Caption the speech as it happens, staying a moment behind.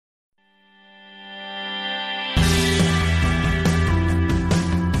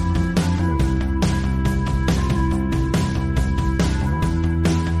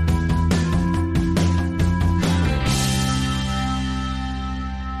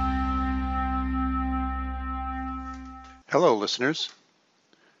Hello, listeners.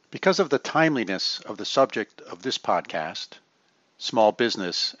 Because of the timeliness of the subject of this podcast, small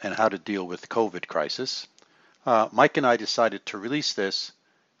business and how to deal with COVID crisis, Mike and I decided to release this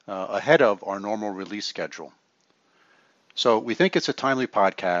ahead of our normal release schedule. So we think it's a timely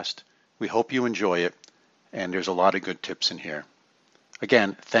podcast. We hope you enjoy it, and there's a lot of good tips in here.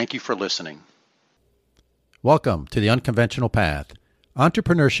 Again, thank you for listening. Welcome to The Unconventional Path,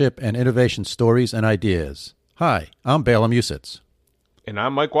 entrepreneurship and innovation stories and ideas. Hi, I'm Balaam Usitz. And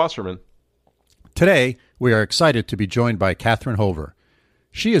I'm Mike Wasserman. Today, we are excited to be joined by Catherine Hover.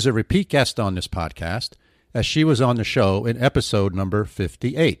 She is a repeat guest on this podcast, as she was on the show in episode number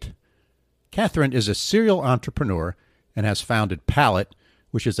 58. Catherine is a serial entrepreneur and has founded Palette,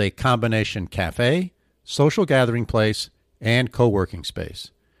 which is a combination cafe, social gathering place, and co-working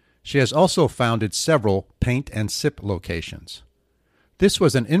space. She has also founded several paint and sip locations. This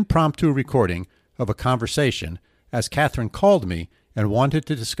was an impromptu recording of a conversation as Catherine called me and wanted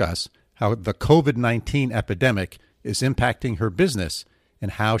to discuss how the COVID-19 epidemic is impacting her business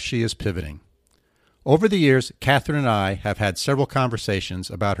and how she is pivoting. Over the years, Catherine and I have had several conversations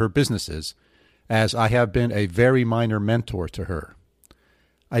about her businesses, as I have been a very minor mentor to her.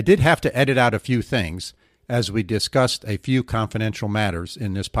 I did have to edit out a few things as we discussed a few confidential matters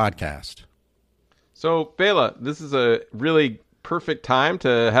in this podcast. So, Bela, this is a really perfect time to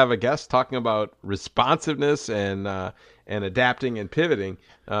have a guest talking about responsiveness and adapting and pivoting,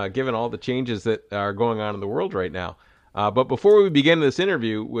 given all the changes that are going on in the world right now. But before we begin this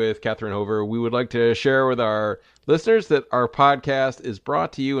interview with Catherine Hover, we would like to share with our listeners that our podcast is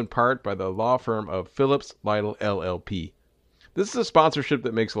brought to you in part by the law firm of Phillips Lytle LLP. This is a sponsorship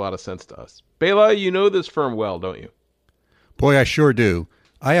that makes a lot of sense to us. Bela, you know this firm well, don't you? Boy, I sure do.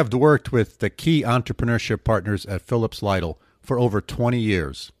 I have worked with the key entrepreneurship partners at Phillips Lytle for over 20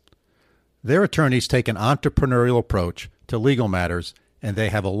 years. Their attorneys take an entrepreneurial approach to legal matters, and they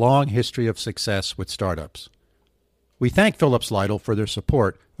have a long history of success with startups. We thank Phillips Lytle for their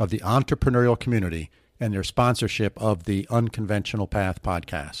support of the entrepreneurial community and their sponsorship of the Unconventional Path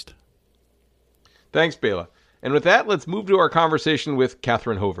podcast. Thanks, Bela. And with that, let's move to our conversation with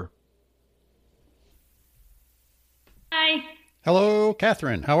Catherine Hover. Hi. Hello,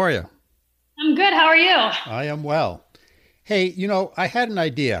 Catherine. How are you? I'm good. How are you? I am well. Hey, I had an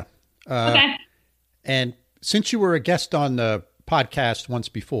idea. Okay. And since you were a guest on the podcast once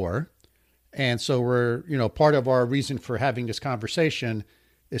before, and so we're, part of our reason for having this conversation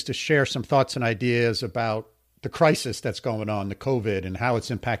is to share some thoughts and ideas about the crisis that's going on, the COVID, and how it's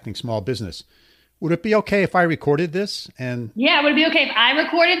impacting small business. Would it be okay if I recorded this? Yeah, would it be okay if I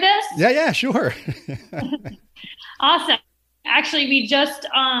recorded this? Yeah, sure. Awesome. Actually, we just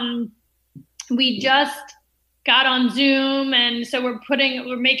got on Zoom, and so we're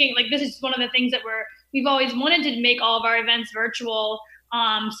making, this is one of the things that we've always wanted to make all of our events virtual.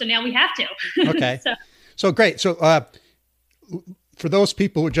 So now we have to. Okay. So great. So for those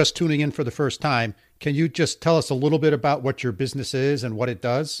people who are just tuning in for the first time, can you just tell us a little bit about what your business is and what it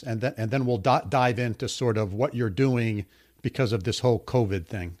does? And then we'll dive into sort of what you're doing because of this whole COVID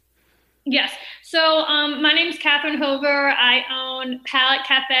thing. Yes. So my name is Catherine Hover. I own Palette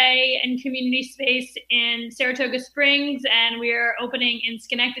Cafe and Community Space in Saratoga Springs, and we're opening in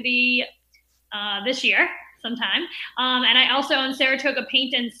Schenectady this year sometime. And I also own Saratoga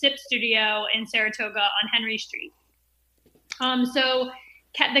Paint and Sip Studio in Saratoga on Henry Street. So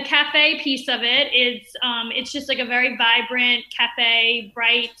the cafe piece of it is it's just like a very vibrant cafe,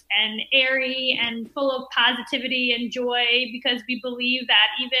 bright and airy and full of positivity and joy, because we believe that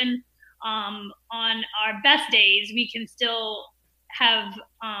even on our best days, we can still have,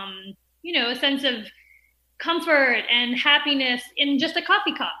 a sense of comfort and happiness in just a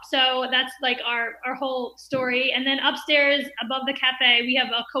coffee cup. So that's like our whole story. And then upstairs above the cafe, we have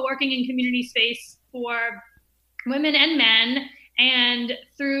a co-working and community space for women and men. And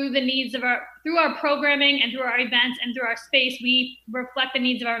through our programming and through our events and through our space, we reflect the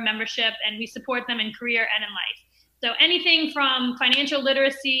needs of our membership, and we support them in career and in life. So anything from financial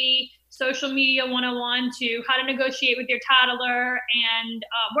literacy, social media 101 to how to negotiate with your toddler and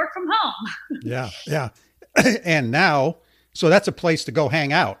work from home. Yeah. And now, so that's a place to go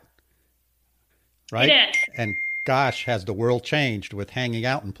hang out, right? It is. And gosh, has the world changed with hanging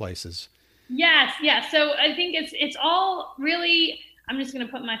out in places. Yes. So I think it's all really, I'm just going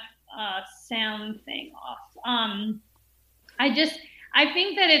to put my sound thing off. I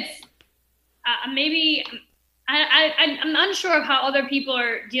think that it's maybe I'm unsure of how other people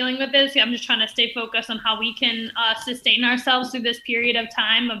are dealing with this. I'm just trying to stay focused on how we can sustain ourselves through this period of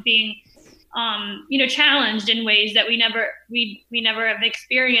time of being, challenged in ways that we never have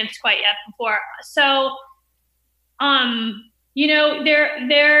experienced quite yet before. So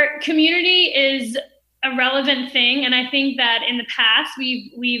Their community is a relevant thing, and I think that in the past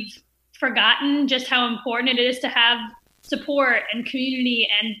we've forgotten just how important it is to have support and community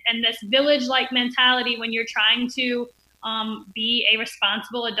and this village-like mentality when you're trying to be a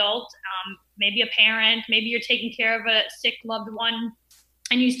responsible adult, maybe a parent, maybe you're taking care of a sick loved one,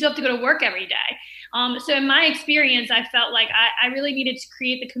 and you still have to go to work every day. So in my experience, I felt like I really needed to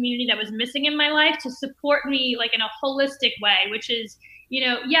create the community that was missing in my life to support me like in a holistic way, which is,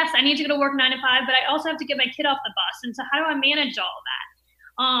 yes, I need to go to work 9 to 5, but I also have to get my kid off the bus. And so how do I manage all of that?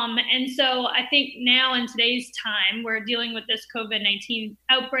 And so I think now in today's time, we're dealing with this COVID-19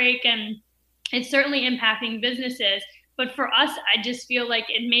 outbreak, and it's certainly impacting businesses. But for us, I just feel like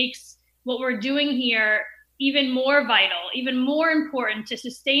it makes what we're doing here even more vital, even more important to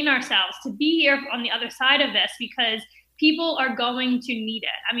sustain ourselves, to be here on the other side of this, because people are going to need it.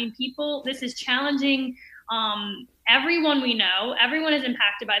 I mean, this is challenging. Everyone we know, everyone is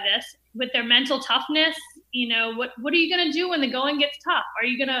impacted by this with their mental toughness. What are you going to do when the going gets tough? Are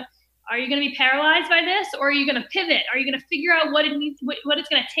you going to be paralyzed by this, or are you going to pivot? Are you going to figure out what it's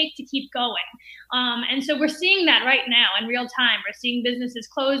going to take to keep going? And so we're seeing that right now in real time. We're seeing businesses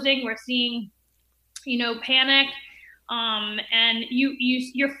closing. We're seeing panic, and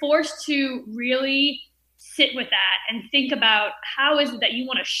you're forced to really sit with that and think about how is it that you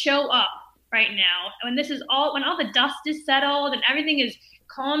want to show up right now when all the dust is settled and everything is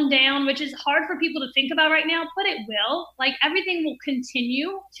calmed down, which is hard for people to think about right now, but it will. Like, everything will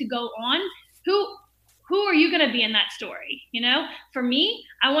continue to go on. Who are you going to be in that story? For me,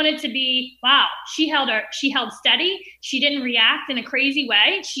 I wanted to be, wow, she held steady. She didn't react in a crazy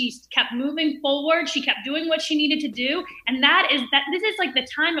way. She kept moving forward. She kept doing what she needed to do. And this is like the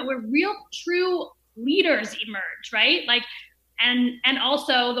time where real true leaders emerge, right? Like, and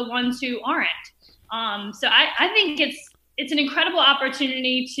also the ones who aren't. So I think it's an incredible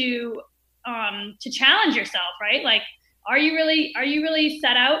opportunity to challenge yourself, right? Like, are you really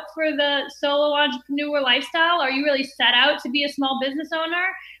set out for the solo entrepreneur lifestyle? Are you really set out to be a small business owner?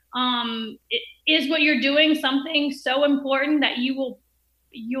 Is what you're doing something so important that you'll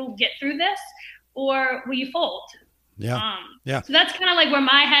get through this, or will you fold? Yeah. So that's kind of like where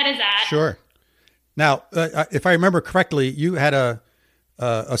my head is at. Sure. Now, if I remember correctly, you had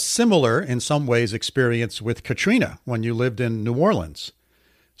a similar, in some ways, experience with Katrina when you lived in New Orleans.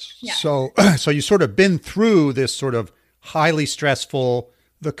 Yeah. So you sort of been through this sort of highly stressful,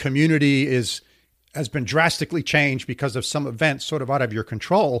 the community has been drastically changed because of some event sort of out of your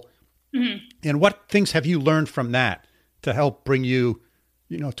control. Mm-hmm. And what things have you learned from that to help bring you,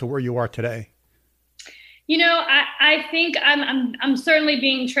 to where you are today? I think I'm certainly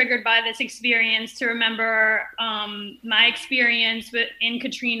being triggered by this experience to remember my experience in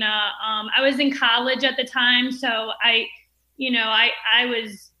Katrina. I was in college at the time, so I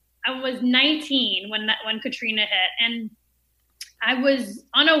was 19 when Katrina hit, and I was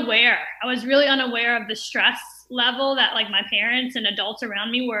unaware. I was really unaware of the stress level that like my parents and adults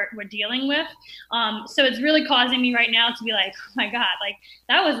around me were dealing with. So it's really causing me right now to be like, oh my God, like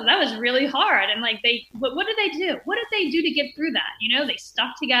that was really hard. And like what did they do? What did they do to get through that? They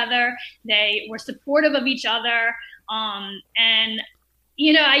stuck together. They were supportive of each other. And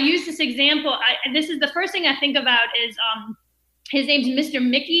I use this example. This is the first thing I think about is his name's Mr.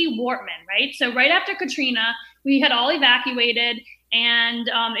 Mickey Wortman, right? So right after Katrina, we had all evacuated, and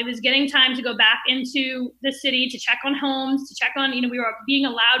it was getting time to go back into the city to check on homes, to check on, we were being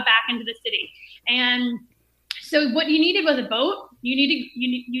allowed back into the city. And so what you needed was a boat. You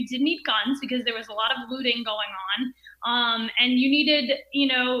did need guns because there was a lot of looting going on. And you needed,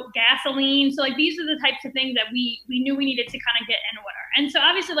 gasoline. So like, these are the types of things that we knew we needed to kind of get in order. And so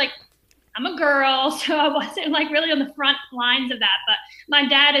obviously, like, I'm a girl, so I wasn't like really on the front lines of that. But my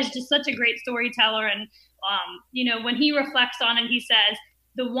dad is just such a great storyteller. And, when he reflects on it, he says,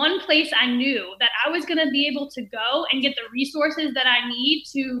 the one place I knew that I was going to be able to go and get the resources that I need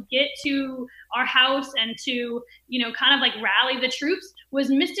to get to our house and to, kind of like rally the troops was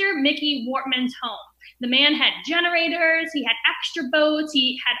Mr. Mickey Wortman's home. The man had generators, he had extra boats,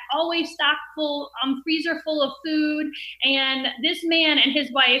 he had always stocked full freezer full of food. And this man and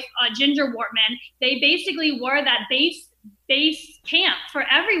his wife, Ginger Wortman, they basically were that base camp for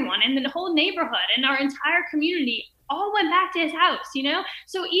everyone in the whole neighborhood, and our entire community all went back to his house,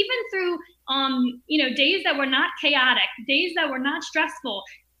 So even through, days that were not chaotic, days that were not stressful,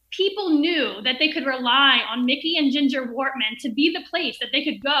 people knew that they could rely on Mickey and Ginger Wortman to be the place that they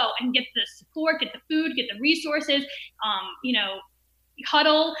could go and get the support, get the food, get the resources,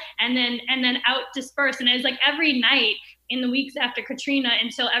 huddle, and then out disperse. And it was like every night in the weeks after Katrina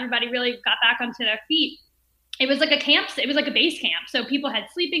until everybody really got back onto their feet, it was like a camp. It was like a base camp. So people had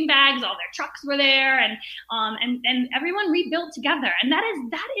sleeping bags, all their trucks were there, and everyone rebuilt together. And that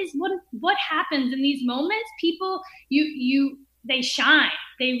is what happens in these moments. People, they shine.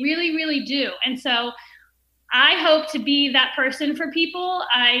 They really, really do. And so I hope to be that person for people.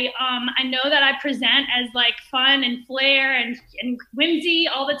 I know that I present as like fun and flair and whimsy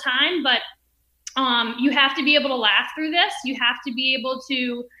all the time, but you have to be able to laugh through this. You have to be able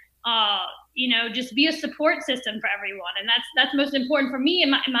to just be a support system for everyone. And that's most important for me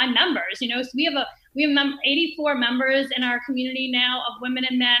and my members, so we have 84 members in our community now of women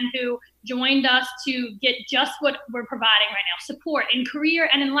and men who joined us to get just what we're providing right now, support in career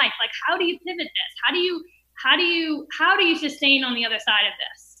and in life. Like, how do you pivot this? How do you sustain on the other side of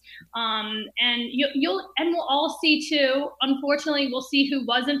this? And we'll all see too, unfortunately, we'll see who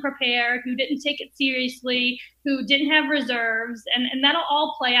wasn't prepared, who didn't take it seriously, who didn't have reserves, and that'll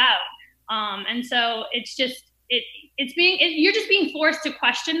all play out. And so it's just, you're just being forced to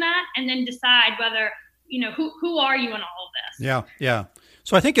question that and then decide whether, who are you in all of this? Yeah. Yeah.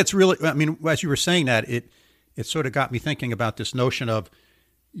 So I think it's really, I mean, as you were saying that, it sort of got me thinking about this notion of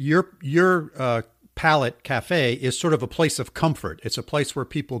your Palette Cafe is sort of a place of comfort. It's a place where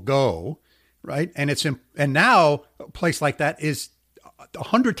people go, right? And and now a place like that is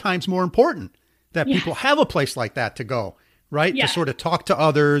 100 times more important, that people have a place like that to go, right? To sort of talk to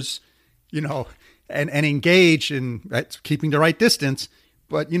others, and engage in keeping the right distance,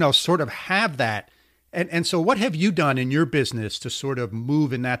 but, sort of have that. And so what have you done in your business to sort of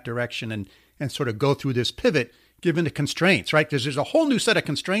move in that direction and sort of go through this pivot, given the constraints, right? Because there's a whole new set of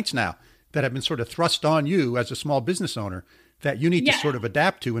constraints now that have been sort of thrust on you as a small business owner that you need to sort of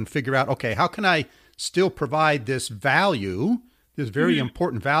adapt to and figure out, okay, how can I still provide this value, this very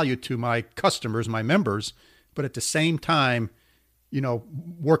important value to my customers, my members, but at the same time,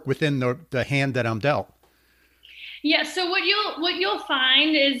 work within the hand that I'm dealt? Yeah. So what you'll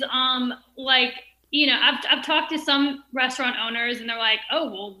find is, I've talked to some restaurant owners and they're like, oh,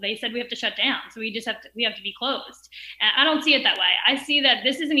 well, they said we have to shut down, so we have to be closed. And I don't see it that way. I see that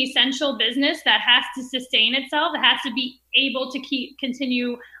this is an essential business that has to sustain itself. It has to be able to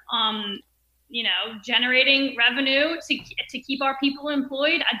continue, generating revenue to keep our people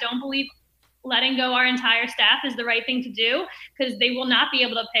employed. I don't believe letting go our entire staff is the right thing to do, because they will not be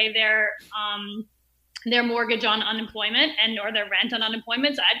able to pay their mortgage on unemployment or their rent on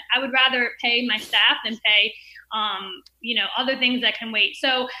unemployment. So I would rather pay my staff than pay, other things that can wait.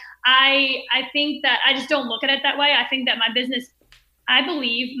 So I think that I just don't look at it that way. I think that I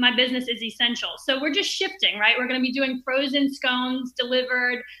believe my business is essential. So we're just shifting, right? We're going to be doing frozen scones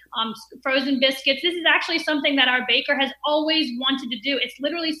delivered, frozen biscuits. This is actually something that our baker has always wanted to do. It's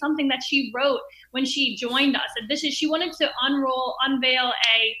literally something that she wrote when she joined us. And she wanted to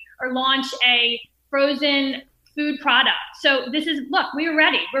launch a frozen food product. So we're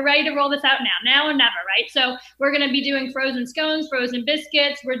ready. We're ready to roll this out now or never, right? So we're going to be doing frozen scones, frozen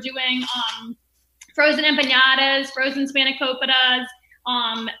biscuits. We're doing frozen empanadas, frozen spanakopita's,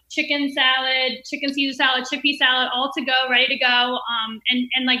 chicken salad, chicken Caesar salad, chickpea salad, all to go, ready to go.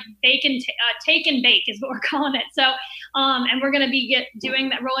 And like bacon, take and bake is what we're calling it. So, and we're going to be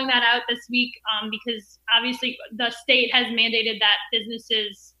rolling that out this week, because obviously the state has mandated that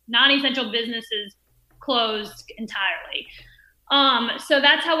non-essential businesses closed entirely. So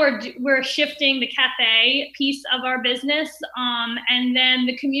that's how we're shifting the cafe piece of our business. And then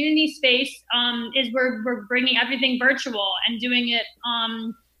the community space is we're bringing everything virtual and doing it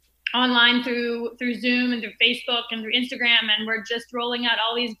online through Zoom and through Facebook and through Instagram. And we're just rolling out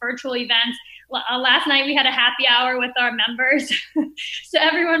all these virtual events. Last night we had a happy hour with our members. So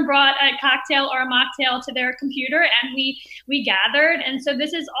everyone brought a cocktail or a mocktail to their computer and we gathered. And so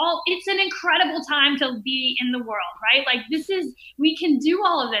it's an incredible time to be in the world, right? Like we can do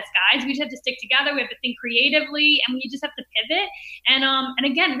all of this, guys. We just have to stick together. We have to think creatively and we just have to pivot. And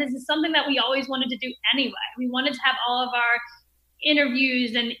again, this is something that we always wanted to do anyway. We wanted to have all of our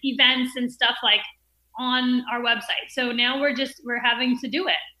interviews and events and stuff like on our website. So now we're having to do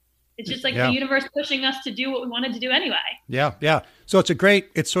it. It's just like the universe pushing us to do what we wanted to do anyway. Yeah. Yeah. So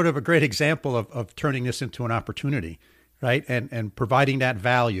it's sort of a great example of turning this into an opportunity, right? And providing that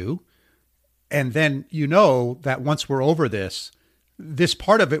value. And then, that once we're over this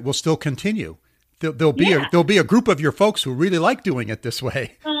part of it will still continue. There'll be a group of your folks who really like doing it this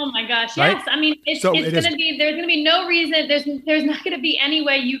way. Oh my gosh. Right? Yes. I mean, there's going to be no reason. There's not going to be any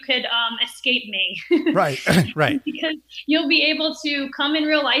way you could escape me. Right. Right. Because you'll be able to come in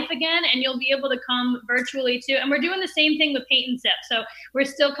real life again and you'll be able to come virtually too. And we're doing the same thing with Paint and Sip. So we're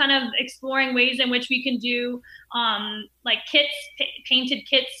still kind of exploring ways in which we can do like kits, painted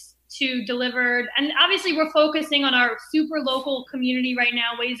kits to deliver. And obviously we're focusing on our super local community right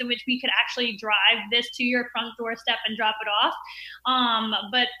now, ways in which we could actually drive this to your front doorstep and drop it off.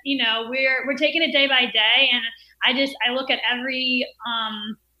 But we're taking it day by day. And I look at every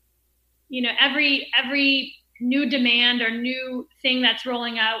new demand or new thing that's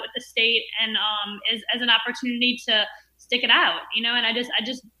rolling out with the state and as an opportunity to stick it out, and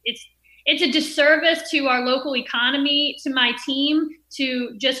it's a disservice to our local economy, to my team,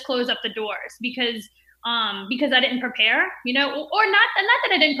 to just close up the doors because I didn't prepare, or not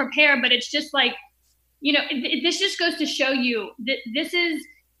that I didn't prepare, but it's just like, this just goes to show you that this is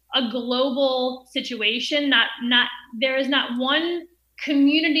a global situation. There is not one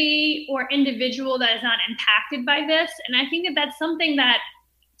community or individual that is not impacted by this. And I think that that's something that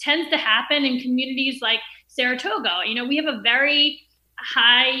tends to happen in communities like Saratoga. We have a very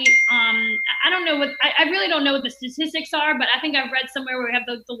high, I really don't know what the statistics are, but I think I've read somewhere where we have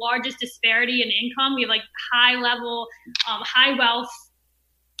the largest disparity in income. We have like high level, high wealth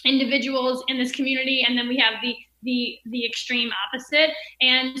individuals in this community. And then we have the extreme opposite.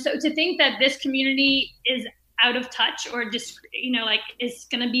 And so to think that this community is out of touch or just, is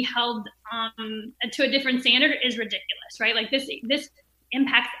going to be held to a different standard is ridiculous, right? Like this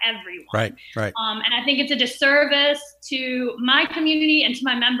impacts everyone. Right. And I think it's a disservice to my community and to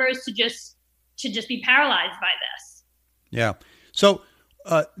my members to just be paralyzed by this. Yeah. So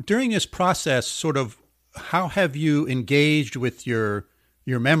during this process, sort of, how have you engaged with your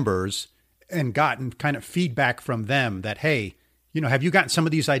members and gotten kind of feedback from them that, hey, have you gotten some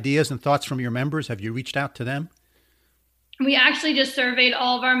of these ideas and thoughts from your members? Have you reached out to them? We actually just surveyed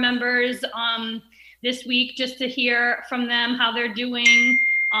all of our members this week just to hear from them how they're doing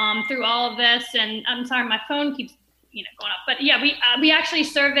through all of this. And I'm sorry, my phone keeps going up. But yeah, we actually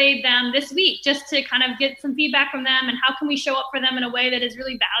surveyed them this week just to kind of get some feedback from them and how can we show up for them in a way that is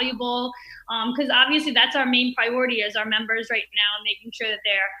really valuable. Because obviously that's our main priority as our members right now, and making sure that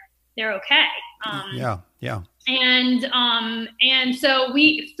they're okay. Yeah. And so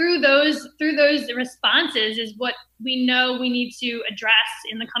we through those responses is what we know we need to address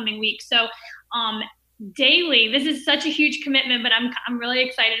in the coming weeks. So daily, this is such a huge commitment, but I'm really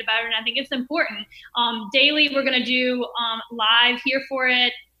excited about it, and I think it's important. Daily, we're going to do live Here For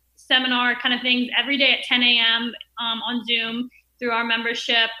It seminar kind of things every day at 10 a.m. On Zoom through our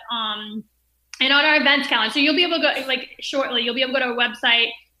membership and on our events calendar. So you'll be able to go, shortly, you'll be able to go to our website,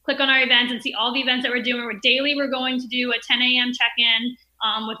 click on our events and see all the events that we're doing. We're going to do a 10 a.m. check-in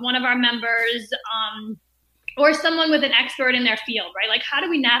with one of our members or someone with an expert in their field, right? Like, how do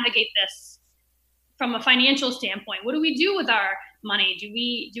we navigate this from a financial standpoint? What do we do with our money? Do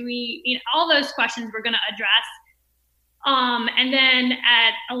we all those questions we're going to address. And then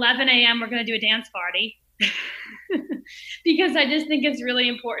at 11 a.m., we're going to do a dance party because I just think it's really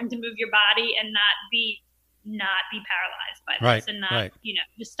important to move your body and not be paralyzed by this and not,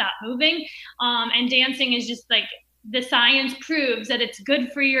 just stop moving. And dancing is just like, the science proves that it's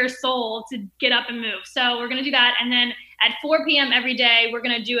good for your soul to get up and move. So we're going to do that. And then at 4 p.m. every day, we're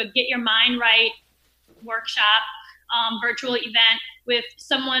going to do a Get Your Mind Right workshop, virtual event with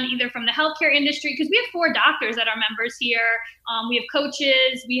someone either from the healthcare industry, because we have 4 doctors that are members here. We have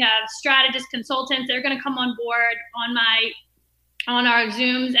coaches, we have strategists, consultants. They're going to come on board on our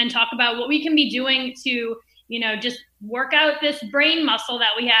Zooms and talk about what we can be doing to, just work out this brain muscle that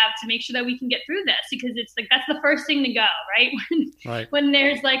we have to make sure that we can get through this, because it's like, that's the first thing to go, right? When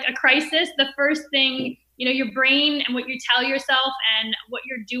there's like a crisis, the first thing, your brain and what you tell yourself and what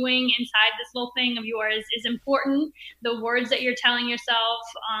you're doing inside this little thing of yours is important. The words that you're telling yourself,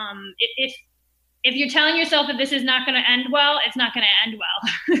 if you're telling yourself that this is not going to end well, it's not going to end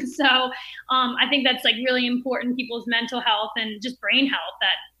well. So I think that's like really important, people's mental health and just brain health,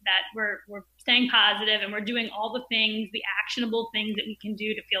 that we're staying positive and we're doing all the things, the actionable things that we can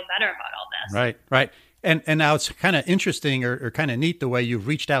do to feel better about all this. Right. And now it's kind of interesting or kind of neat the way you've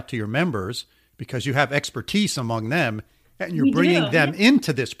reached out to your members, because you have expertise among them and you're bringing them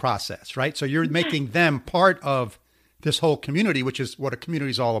into this process, right? So you're making them part of this whole community, which is what a community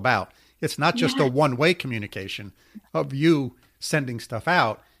is all about. It's not just a one-way communication of you sending stuff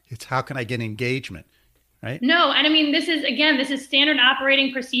out. It's how can I get engagement, right? No, and I mean, this is standard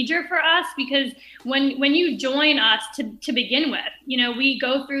operating procedure for us, because when you join us to begin with, we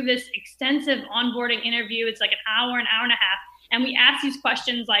go through this extensive onboarding interview. It's like an hour and a half, and we ask these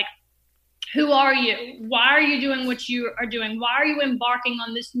questions like, who are you? Why are you doing what you are doing? Why are you embarking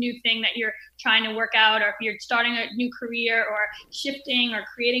on this new thing that you're trying to work out? Or if you're starting a new career or shifting or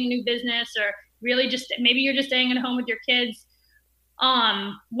creating a new business, or really just maybe you're just staying at home with your kids.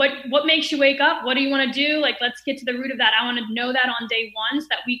 what makes you wake up? What do you want to do? Like, let's get to the root of that. I want to know that on day one so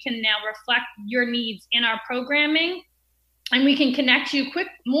that we can now reflect your needs in our programming, and we can connect you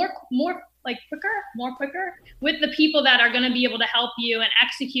quicker with the people that are going to be able to help you and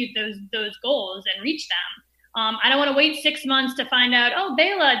execute those goals and reach them. I don't want to wait 6 months to find out, oh,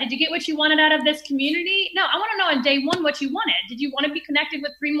 Bela, did you get what you wanted out of this community? No, I want to know on day one what you wanted. Did you want to be connected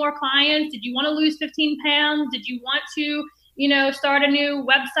with 3 more clients? Did you want to lose 15 pounds? Did you want to, start a new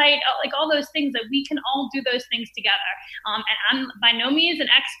website? Like all those things, that we can all do those things together. And I'm by no means an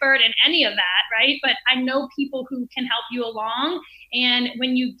expert in any of that, right? But I know people who can help you along. And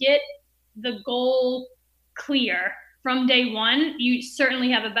when you get the goal clear from day one, you certainly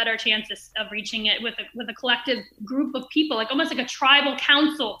have a better chance of reaching it with a collective group of people, like almost like a tribal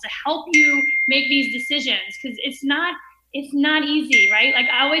council to help you make these decisions. Because it's not easy, right? Like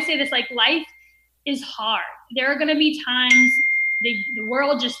I always say this, like life is hard. There are going to be times the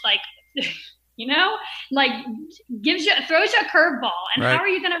world just like, like throws you a curveball, and right. How are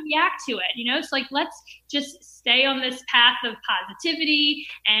you going to react to it? It's like, let's just stay on this path of positivity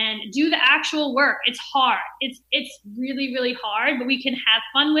and do the actual work. It's hard. It's really, really hard, but we can have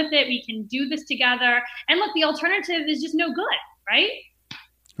fun with it. We can do this together. And look, the alternative is just no good, right?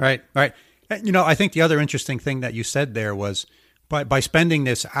 Right. I think the other interesting thing that you said there was by spending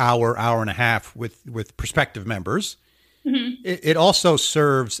this hour and a half with prospective members, mm-hmm. it also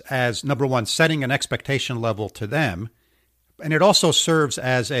serves as, number one, setting an expectation level to them. And it also serves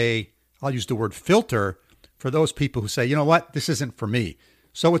as I'll use the word filter for those people who say, you know what, this isn't for me.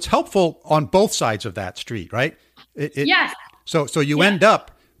 So it's helpful on both sides of that street, right? Yes. So you end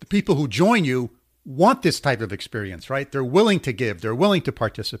up, the people who join you want this type of experience, right? They're willing to give, they're willing to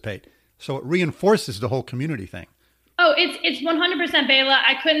participate. So it reinforces the whole community thing. Oh, it's 100% Bela.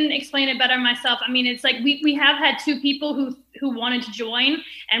 I couldn't explain it better myself. I mean, it's like we have had 2 people who wanted to join,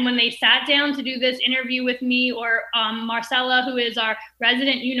 and when they sat down to do this interview with me, or Marcella, who is our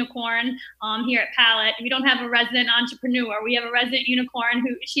resident unicorn here at Palette. We don't have a resident entrepreneur. We have a resident unicorn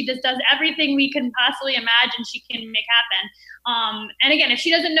who she just does everything we can possibly imagine she can make happen. And again, if she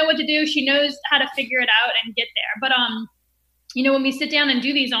doesn't know what to do, she knows how to figure it out and get there. But when we sit down and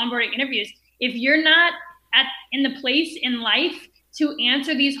do these onboarding interviews, if you're not in the place in life to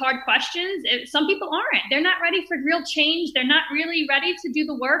answer these hard questions, some people aren't. They're not ready for real change. They're not really ready to do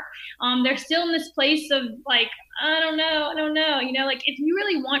the work. They're still in this place of like, I don't know. Like if you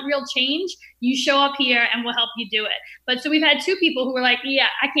really want real change, you show up here and we'll help you do it. But so we've had 2 people who were like, yeah,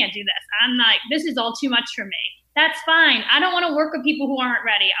 I can't do this. I'm like, this is all too much for me. That's fine. I don't want to work with people who aren't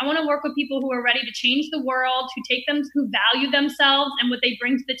ready. I want to work with people who are ready to change the world, who value themselves and what they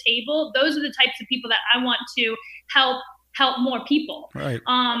bring to the table. Those are the types of people that I want to help more people. Right.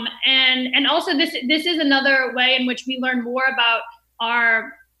 And also this is another way in which we learn more about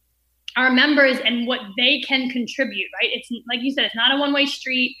our members and what they can contribute, right? It's like you said, it's not a one-way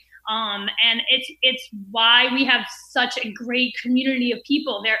street. And it's why we have such a great community of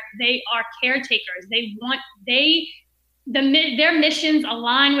people. They are caretakers. Their missions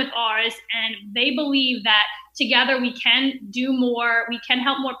align with ours, and they believe that together we can do more. We can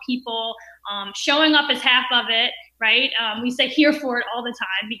help more people. Showing up is half of it, right? We say here for it all the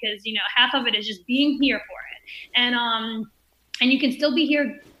time because half of it is just being here for it, and you can still be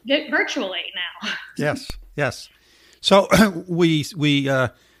here virtually now. Yes. So we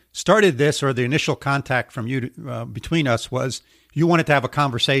started this, or the initial contact from you between us was you wanted to have a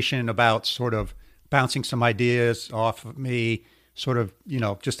conversation about sort of bouncing some ideas off of me, sort of,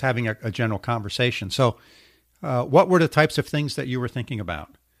 just having a general conversation. So what were the types of things that you were thinking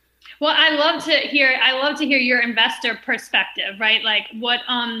about? Well, I love to hear your investor perspective, right? Like what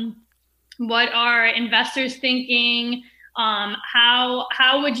are investors thinking?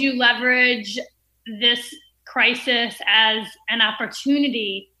 How would you leverage this crisis as an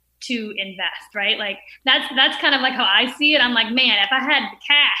opportunity to invest, right? Like that's kind of like how I see it. I'm like, man, if I had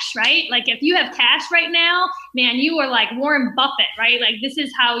cash, right? Like if you have cash right now, man, you are like Warren Buffett, right? Like this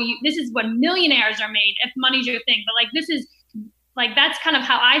is what millionaires are made if money's your thing. But like that's kind of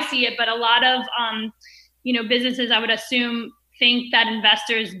how I see it. But a lot of businesses, I would assume, think that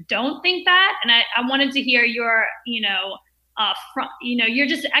investors don't think that. And I wanted to hear your you're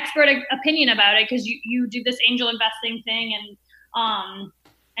just an expert opinion about it because you do this angel investing thing,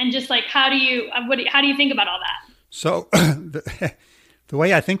 and just like how do you think about all that? So the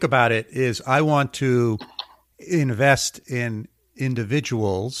way I think about it is I want to invest in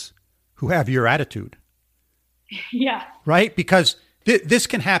individuals who have your attitude. Yeah. Right? Because this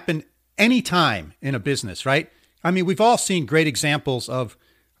can happen anytime in a business, right? I mean, we've all seen great examples of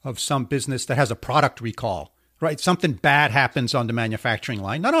some business that has a product recall, right? Something bad happens on the manufacturing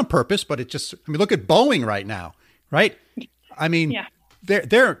line, not on purpose, but it just, I mean, look at Boeing right now, right? I mean, Yeah.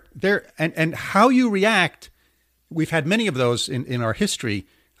 and how you react, we've had many of those in our history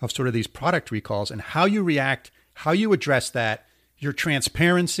of sort of these product recalls, and how you react, how you address that, your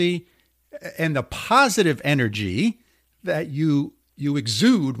transparency, and the positive energy that you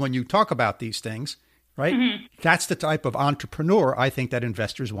exude when you talk about these things, right? Mm-hmm. That's the type of entrepreneur I think that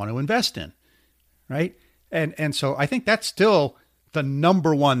investors want to invest in, right? And so I think that's still the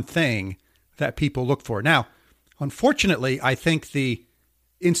number one thing that people look for. Now, unfortunately, I think the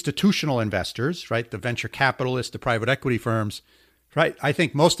institutional investors, right, the venture capitalists, the private equity firms, right, I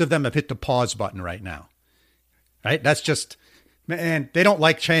think most of them have hit the pause button right now, right? That's just, man, they don't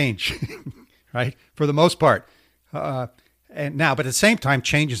like change, right, for the most part. And now, but at the same time,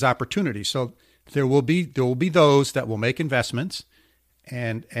 change is opportunity. So there will be those that will make investments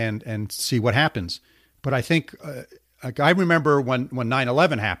and see what happens. But I think I remember when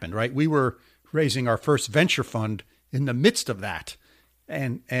 9/11 happened, right? We were raising our first venture fund in the midst of that,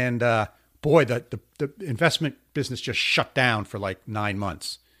 and boy, the investment business just shut down for like 9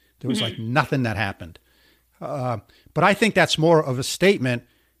 months. There was like nothing that happened. But I think that's more of a statement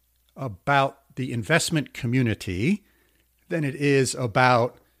about the investment community than it is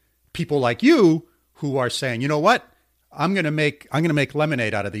about people like you who are saying, you know what, I'm going to make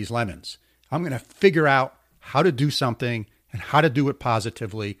lemonade out of these lemons. I'm going to figure out how to do something and how to do it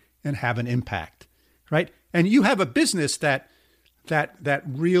positively and have an impact, right? And you have a business that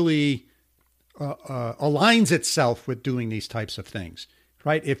really aligns itself with doing these types of things,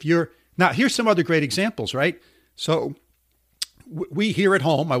 right? Now, here's some other great examples, right? So we here at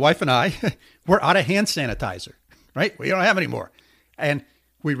home, my wife and I, we're out of hand sanitizer, right? We don't have any more. And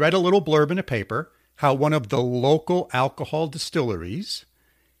we read a little blurb in a paper how one of the local alcohol distilleries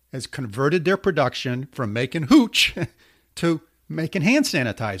has converted their production from making hooch to making hand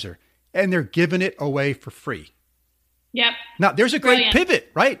sanitizer, and they're giving it away for free. Yep. Now, there's a great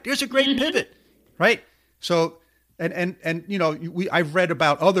pivot, right? There's a great pivot, right? So, and you know, I've read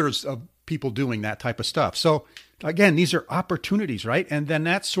about others of people doing that type of stuff. So again, these are opportunities, right? And then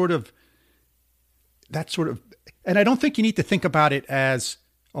that's sort of, and I don't think you need to think about it as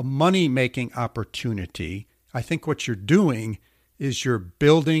a money-making opportunity. I think what you're doing is you're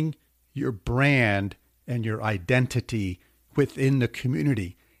building your brand and your identity within the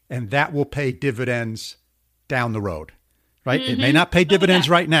community, and that will pay dividends down the road, right? Mm-hmm. It may not pay dividends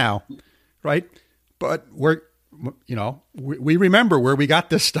right now, right? But we remember where we got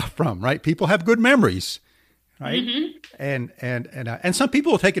this stuff from, right? People have good memories, right? Mm-hmm. And some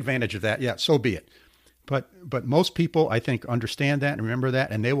people will take advantage of that. Yeah, so be it. But most people, I think, understand that and remember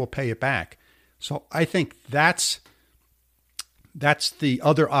that, and they will pay it back. So I think that's the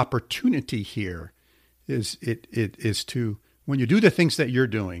other opportunity here is to, when you do the things that you're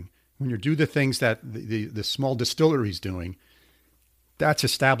doing, when you do the things that the small distillery is doing, that's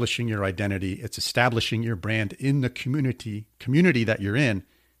establishing your identity. It's establishing your brand in the community that you're in.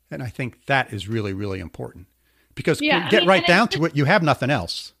 And I think that is really, really important because down to it, you have nothing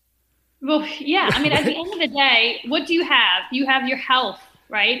else. Well, yeah. I mean, at the end of the day, what do you have? You have your health,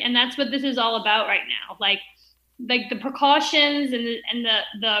 right? And that's what this is all about right now. Like the precautions and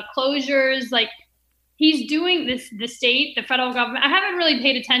the closures, like he's doing this, the state, the federal government. I haven't really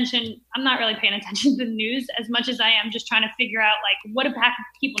paid attention. I'm not really paying attention to the news as much as I am just trying to figure out like what do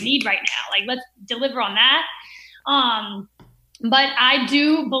people need right now? Like let's deliver on that. But I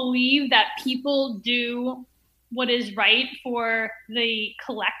do believe that people do what is right for the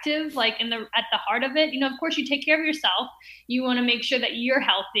collective, like at the heart of it. You know, of course you take care of yourself. You want to make sure that you're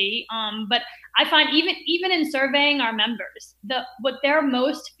healthy. But I find even in surveying our members, what they're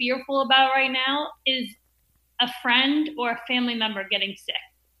most fearful about right now is a friend or a family member getting sick.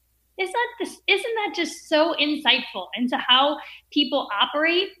 Isn't that just so insightful into how people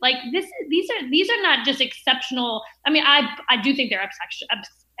operate? Like these are not just exceptional. I mean, I do think they're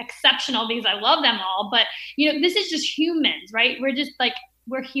exceptional because I love them all, but you know, this is just humans, right?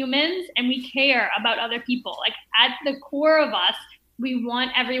 We're humans and we care about other people. Like at the core of us, we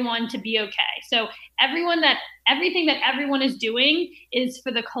want everyone to be okay. So everything that everyone is doing is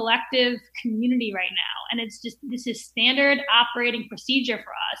for the collective community right now. And this is standard operating procedure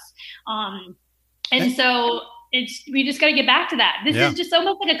for us. So we just got to get back to that. This is just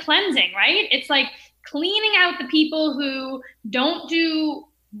almost like a cleansing, right? It's like cleaning out the people who don't do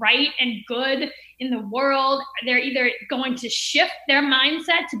right and good in the world. They're either going to shift their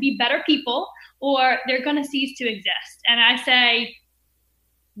mindset to be better people or they're going to cease to exist. And I say,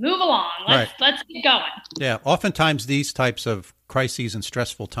 move along. Let's get going. Yeah. Oftentimes these types of crises and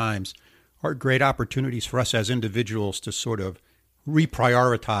stressful times are great opportunities for us as individuals to sort of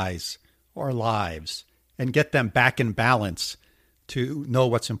reprioritize our lives and get them back in balance to know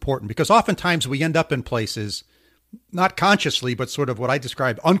what's important. Because oftentimes we end up in places, not consciously, but sort of what I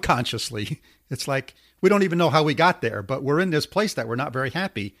describe unconsciously. It's like we don't even know how we got there, but we're in this place that we're not very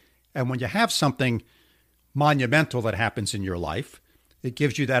happy. And when you have something monumental that happens in your life, it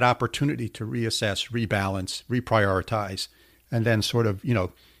gives you that opportunity to reassess, rebalance, reprioritize, and then sort of,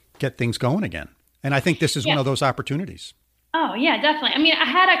 get things going again. And I think this is one of those opportunities. Oh yeah, definitely. I mean, I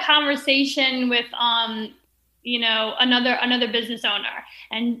had a conversation with, another business owner,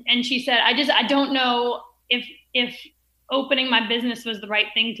 and she said, I don't know if opening my business was the right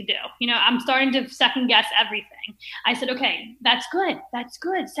thing to do. I'm starting to second guess everything. I said, okay, that's good.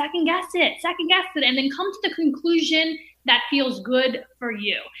 Second guess it. And then come to the conclusion that feels good for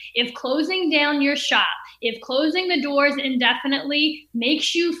you. If closing down your shop, if closing the doors indefinitely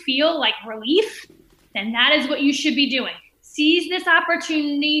makes you feel like relief, then that is what you should be doing. Seize this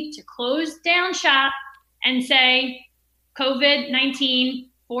opportunity to close down shop and say, COVID-19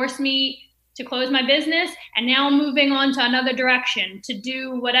 forced me to close my business, and now I'm moving on to another direction to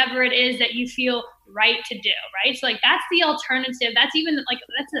do whatever it is that you feel right to do, right? So that's the alternative. That's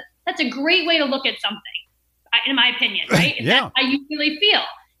that's a great way to look at something, in my opinion, right? Yeah. That's how you really feel.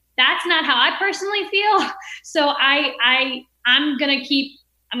 That's not how I personally feel. So I'm gonna keep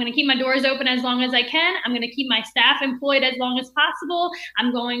my doors open as long as I can. I'm going to keep my staff employed as long as possible.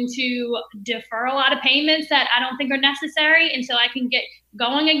 I'm going to defer a lot of payments that I don't think are necessary until I can get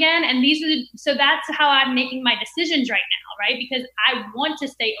going again. And so that's how I'm making my decisions right now, right? Because I want to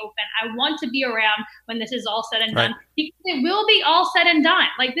stay open. I want to be around when this is all said and done. Because it will be all said and done.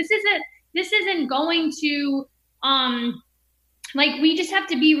 This isn't going to, we just have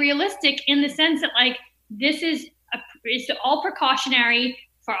to be realistic in the sense that it's all precautionary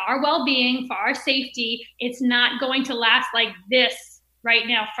for our well-being, for our safety. It's not going to last like this right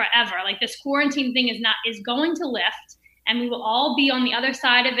now forever. This quarantine thing is going to lift, and we will all be on the other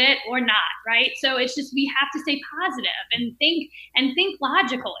side of it or not, right? So it's just, we have to stay positive and think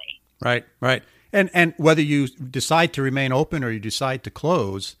logically. Right. And whether you decide to remain open or you decide to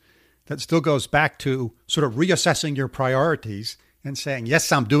close, that still goes back to sort of reassessing your priorities and saying,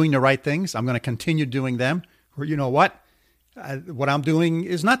 yes, I'm doing the right things. I'm going to continue doing them. Or you know what I'm doing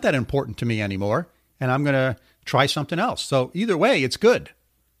is not that important to me anymore, and I'm going to try something else. So either way, it's good.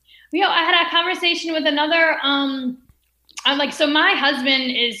 I had a conversation with another, so my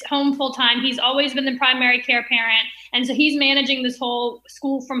husband is home full time. He's always been the primary care parent. And so he's managing this whole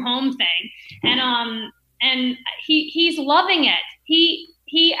school from home thing. And he's loving it.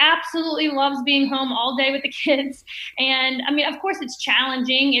 He absolutely loves being home all day with the kids. And I mean, of course it's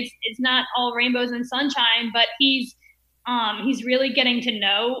challenging. It's not all rainbows and sunshine, but he's really getting to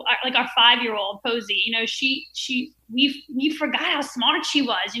know our 5-year-old Posey. We forgot how smart she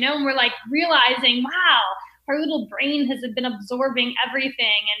was, and we're realizing, wow, her little brain has been absorbing everything,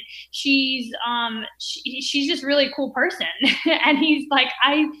 and she's just really a cool person. And he's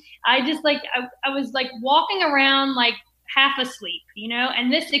I was walking around half asleep,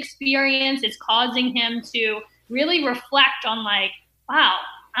 and this experience is causing him to really reflect on wow,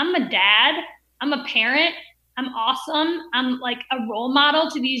 I'm a dad, I'm a parent, I'm awesome. I'm a role model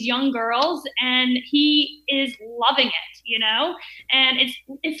to these young girls, and he is loving it, and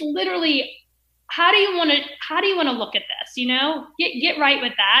it's literally, how do you want to look at this? Get right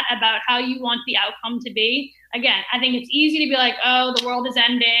with that about how you want the outcome to be. Again, I think it's easy to be oh, the world is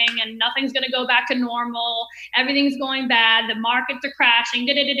ending and nothing's going to go back to normal. Everything's going bad. The markets are crashing,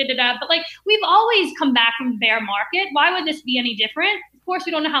 But we've always come back from the bear market. Why would this be any different? Of course,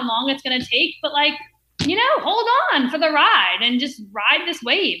 we don't know how long it's going to take, but hold on for the ride and just ride this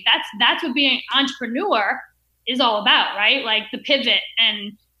wave. That's what being an entrepreneur is all about, right? The pivot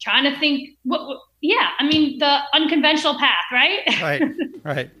and trying to think the unconventional path, right?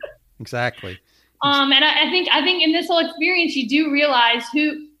 Right. Exactly. And I think in this whole experience, you do realize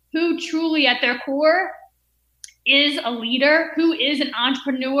who truly at their core is a leader, who is an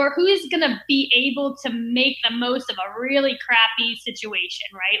entrepreneur, who is going to be able to make the most of a really crappy situation,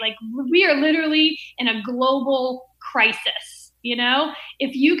 right? We are literally in a global crisis,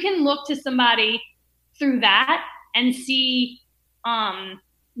 If you can look to somebody through that and see,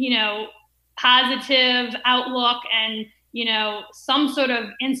 positive outlook and, some sort of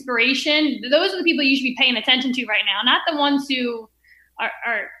inspiration, those are the people you should be paying attention to right now, not the ones who are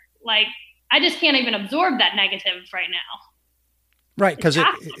I just can't even absorb that negative right now. Right, because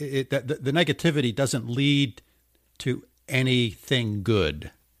the negativity doesn't lead to anything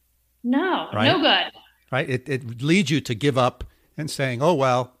good. No, right? No good. Right, it leads you to give up and saying, oh,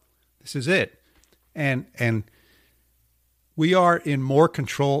 well, This is it. And we are in more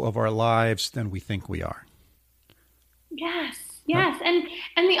control of our lives than we think we are. Yes. Yes.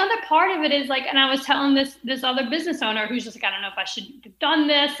 And the other part of it is like, and I was telling this other business owner who's just like, I don't know if I should have done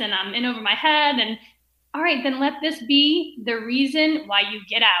this and I'm in over my head. And all right, then let this be the reason why you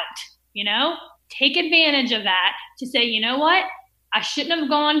get out, take advantage of that to say, you know what? I shouldn't have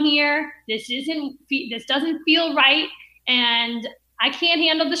gone here. This doesn't feel right. And I can't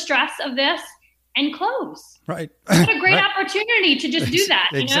handle the stress of this, and close. Right. What a great opportunity to just do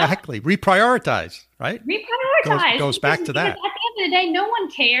that. Exactly. Reprioritize, right? Reprioritize. Goes back to that. At the end of the day, no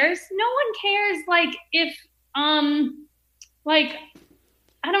one cares. No one cares. Like if, I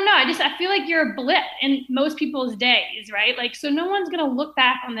don't know. I feel like you're a blip in most people's days, right? Like, so no one's going to look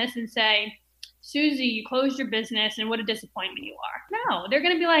back on this and say, Susie, you closed your business and what a disappointment you are. No, they're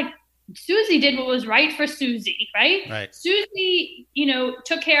going to be like, Susie did what was right for Susie, right? Right. Susie,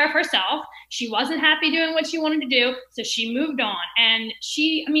 took care of herself. She wasn't happy doing what she wanted to do, so she moved on. And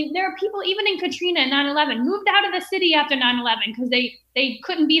there are people, even in Katrina and 9/11, moved out of the city after 9/11 because they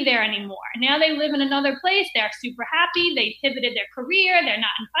couldn't be there anymore. Now they live in another place. They're super happy. They pivoted their career. They're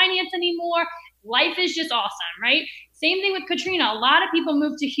not in finance anymore. Life is just awesome, right? Same thing with Katrina. A lot of people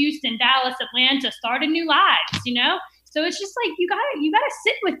moved to Houston, Dallas, Atlanta, started new lives, So it's just like, you gotta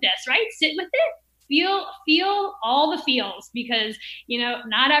sit with this, right? Sit with it. Feel all the feels, because,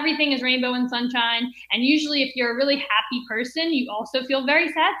 not everything is rainbow and sunshine. And usually if you're a really happy person, you also feel very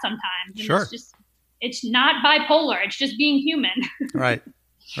sad sometimes. And sure. It's not bipolar. It's just being human. Right.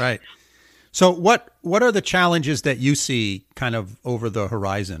 Right. So what are the challenges that you see kind of over the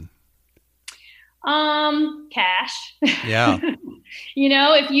horizon? Cash. Yeah.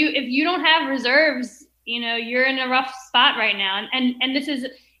 If you don't have reserves, you're in a rough spot right now. And this is,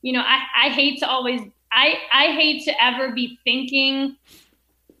 I hate to ever be thinking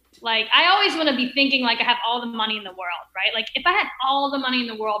like, I always want to be thinking like I have all the money in the world, right? Like if I had all the money in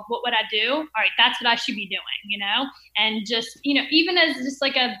the world, what would I do? All right, that's what I should be doing, and just, even as just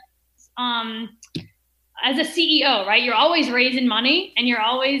like as a CEO, right? You're always raising money and you're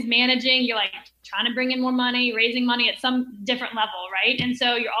always managing, you're like trying to bring in more money, raising money at some different level, right? And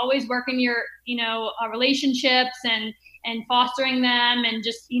so you're always working your, relationships and fostering them, and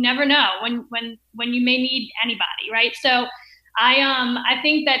just, you never know when you may need anybody, right? So I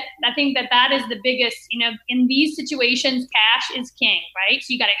think that is the biggest, in these situations, cash is king, right?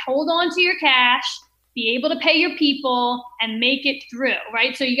 So you got to hold on to your cash, be able to pay your people, and make it through,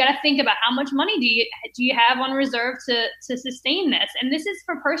 right? So you got to think about how much money do you have on reserve to sustain this. And this is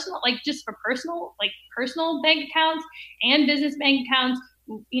for personal, personal bank accounts and business bank accounts.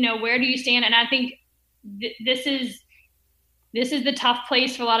 Where do you stand? And I think this is the tough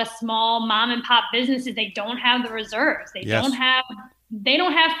place for a lot of small mom and pop businesses. They don't have the reserves. They don't have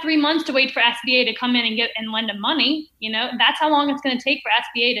 3 months to wait for SBA to come in and lend them money. That's how long it's going to take for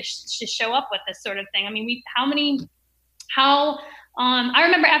SBA to show up with this sort of thing. I mean, I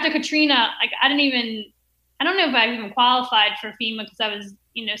remember after Katrina, like I don't know if I even qualified for FEMA because I was,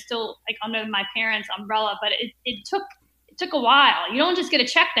 still like under my parents' umbrella, but it took a while. You don't just get a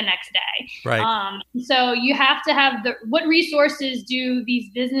check the next day. Right. So you have to have what resources do these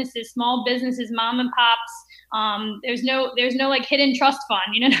businesses, small businesses, mom and pops, there's no like hidden trust fund.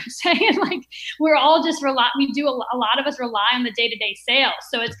 You know what I'm saying? Like we're all just a lot of us rely on the day-to-day sales.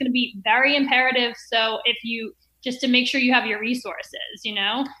 So it's going to be very imperative. So just to make sure you have your resources,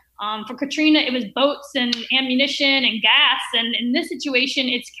 for Katrina, it was boats and ammunition and gas. And in this situation,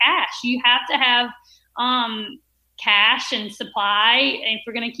 it's cash. You have to have, cash and supply. And if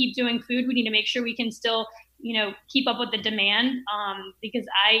we're going to keep doing food, we need to make sure we can still, keep up with the demand. Because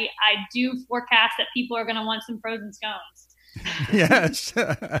I do forecast that people are going to want some frozen scones. Yes.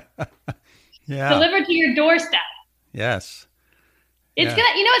 Yeah. Delivered to your doorstep. Yes. It's gonna,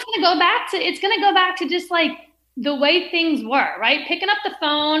 it's gonna go back to just like the way things were, right? Picking up the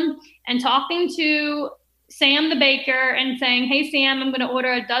phone and talking to Sam the baker and saying, hey, Sam, I'm going to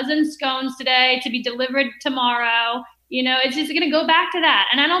order a dozen scones today to be delivered tomorrow. It's just going to go back to that.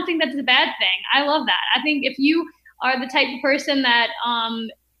 And I don't think that's a bad thing. I love that. I think if you are the type of person that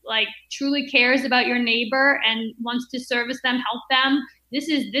truly cares about your neighbor and wants to service them, help them, this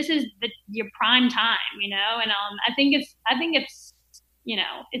is your prime time, and I think it's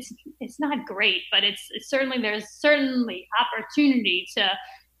it's not great, but there's certainly opportunity to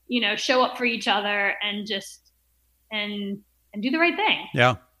show up for each other and just and do the right thing.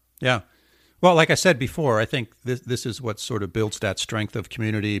 Yeah. Yeah. Well, like I said before, I think this is what sort of builds that strength of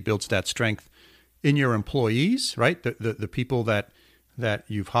community, builds that strength in your employees, right? The people that that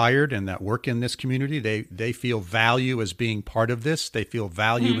you've hired and that work in this community. They feel value as being part of this. They feel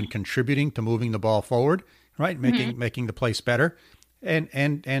value in contributing to moving the ball forward, right? Making the place better.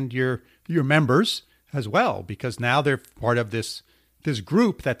 And your members as well, because now they're part of this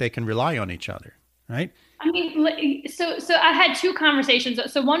group that they can rely on each other, right? I mean, so I had two conversations.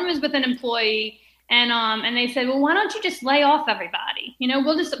 So one was with an employee, and they said, well, why don't you just lay off everybody?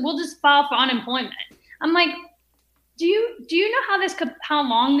 We'll just file for unemployment. I'm like, do you know how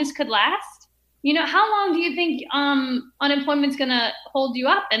long this could last? How long do you think unemployment's gonna hold you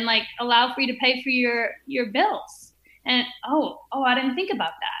up and like allow for you to pay for your bills? And I didn't think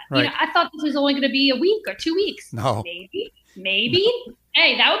about that. Right. I thought this was only going to be a week or 2 weeks. No. Maybe.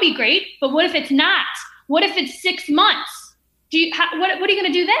 Hey, that would be great. But what if it's not? What if it's 6 months? What are you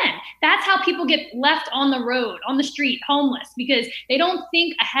going to do then? That's how people get left on the road, on the street, homeless, because they don't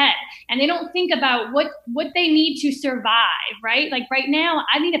think ahead and they don't think about what they need to survive, right? Like right now,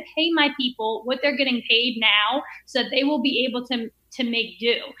 I need to pay my people what they're getting paid now so that they will be able to make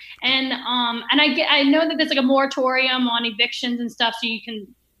do. And I know that there's like a moratorium on evictions and stuff, so you can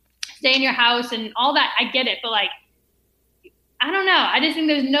stay in your house and all that. I get it, but like, I don't know. I just think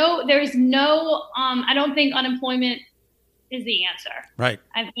there's no I don't think unemployment is the answer. Right.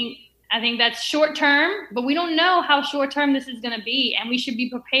 I think that's short term, but we don't know how short term this is going to be, and we should be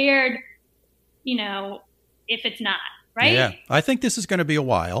prepared, if it's not, right? Yeah. I think this is going to be a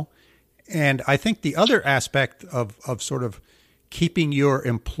while. And I think the other aspect of sort of keeping your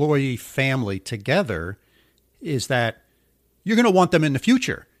employee family together is that you're going to want them in the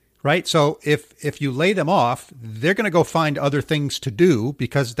future, right? So if you lay them off, they're going to go find other things to do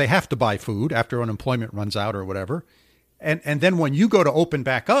because they have to buy food after unemployment runs out or whatever. And then when you go to open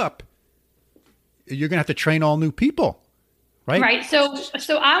back up, you're going to have to train all new people, right? Right. So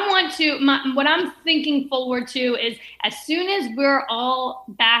I want to, what I'm thinking forward to is as soon as we're all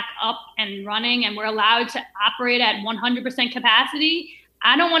back up and running and we're allowed to operate at 100% capacity,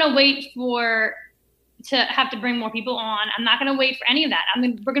 I don't want to wait to have to bring more people on. I'm not going to wait for any of that.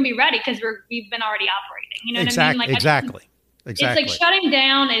 We're going to be ready because we've been already operating. You know what I mean? Like, exactly. It's like shutting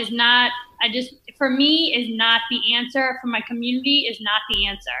down is not, for me, is not the answer. For my community is not the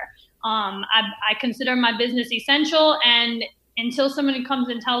answer. I consider my business essential, and until somebody comes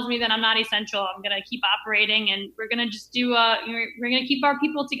and tells me that I'm not essential, I'm going to keep operating, and we're going to just we're going to keep our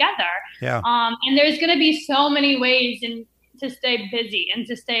people together. Yeah. And there's going to be so many ways to stay busy and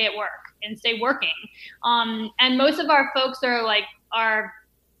to stay at work and stay working. And most of our folks are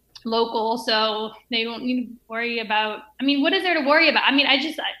local, so they don't need to worry about, what is there to worry about? I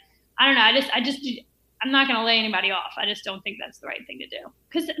don't know. I'm not going to lay anybody off. I just don't think that's the right thing to do.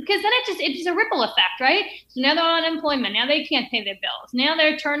 Because then it's a ripple effect, right? So now they're on unemployment. Now they can't pay their bills. Now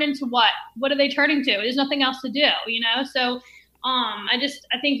they're turned into what? What are they turning to? There's nothing else to do, So I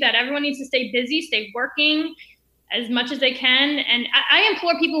think that everyone needs to stay busy, stay working as much as they can. And I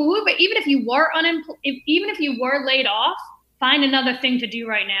implore people even if you were even if you were laid off, find another thing to do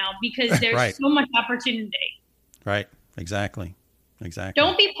right now because there's right. so much opportunity. Right. Exactly.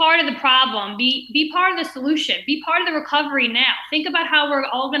 Don't be part of the problem. Be part of the solution. Be part of the recovery now. Think about how we're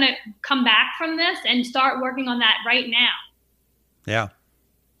all going to come back from this and start working on that right now. Yeah.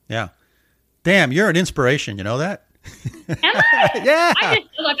 Yeah. Damn, you're an inspiration. You know that? Am I? Yeah.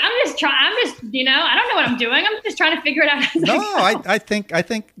 I'm just trying. I don't know what I'm doing. I'm just trying to figure it out. I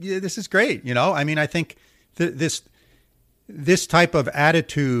think this is great. I think this type of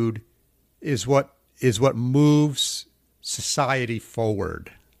attitude is what moves society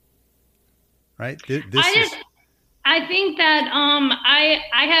forward, right? I think that I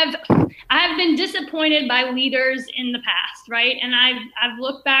have been disappointed by leaders in the past, right? And I've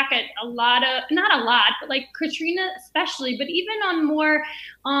looked back at not a lot, but like Katrina especially, but even on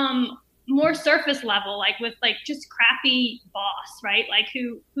more surface level, like with like just crappy boss, right? Like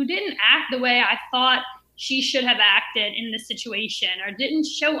who didn't act the way I thought she should have acted in this situation, or didn't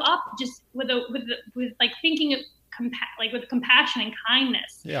show up just with like thinking with compassion and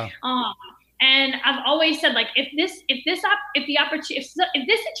kindness. Yeah. And I've always said, like, if this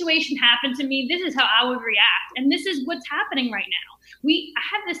situation happened to me, this is how I would react. And this is what's happening right now. I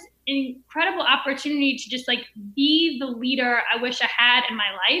have this incredible opportunity to just like be the leader I wish I had in my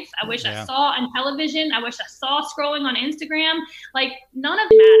life. I wish I saw on television. I wish I saw scrolling on Instagram. Like, none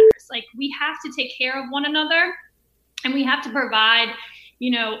of it matters. Like, we have to take care of one another, and we have to provide,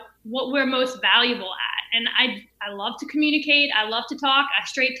 what we're most valuable at. And I love to communicate. I love to talk. I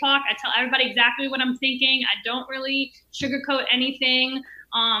straight talk. I tell everybody exactly what I'm thinking. I don't really sugarcoat anything.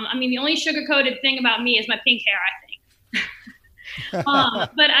 The only sugarcoated thing about me is my pink hair, I think.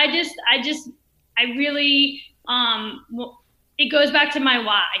 But I really, it goes back to my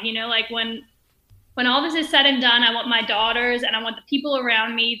why, like when all this is said and done, I want my daughters and I want the people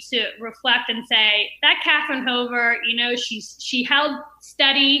around me to reflect and say, that Catherine Hover, she held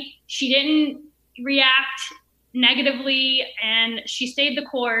steady. She didn't react negatively, and she stayed the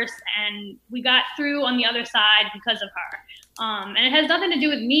course, and we got through on the other side because of her. And it has nothing to do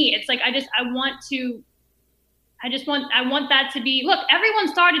with me. It's like, I want that to be, look, everyone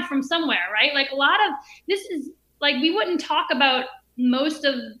started from somewhere, right? Like, a lot of this is like, we wouldn't talk about most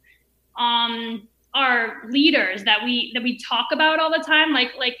of our leaders that we talk about all the time.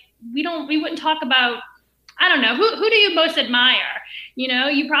 Like we wouldn't talk about, I don't know, who do you most admire?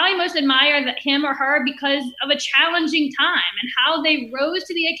 You probably most admire him or her because of a challenging time and how they rose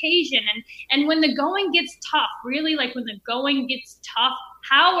to the occasion. And when the going gets tough, really, like when the going gets tough,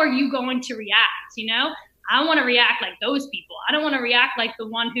 how are you going to react? I want to react like those people. I don't want to react like the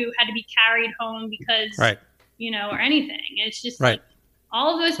one who had to be carried home because, right. Or anything. It's just right. Like,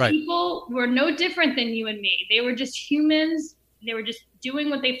 all of those right. people were no different than you and me. They were just humans. They were just doing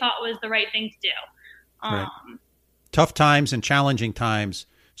what they thought was the right thing to do. Right. Tough times and challenging times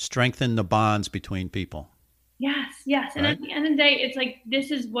strengthen the bonds between people. Yes. And right? At the end of the day, it's like, this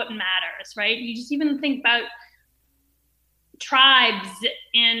is what matters, right? You just even think about tribes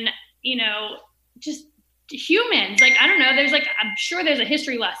and, just humans. Like, I don't know, I'm sure there's a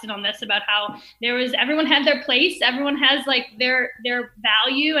history lesson on this about how everyone had their place. Everyone has like their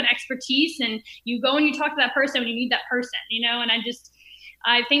value and expertise, and you go and you talk to that person when you need that person, and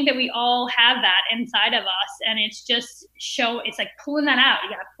I think that we all have that inside of us, and it's just it's like pulling that out. You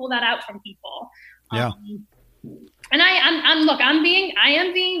got to pull that out from people. Yeah. And I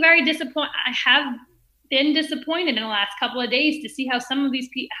am being very disappointed. I have been disappointed in the last couple of days to see how some of the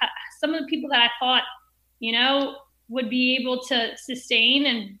people that I thought, would be able to sustain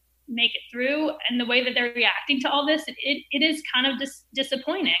and make it through, and the way that they're reacting to all this, it is kind of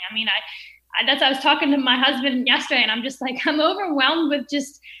disappointing. I mean, I was talking to my husband yesterday, and I'm just like, I'm overwhelmed with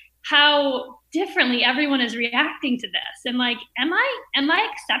just how differently everyone is reacting to this. And like, am I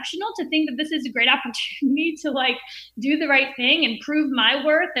exceptional to think that this is a great opportunity to like do the right thing and prove my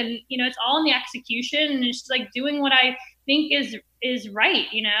worth? And, it's all in the execution, and it's just like doing what I think is right,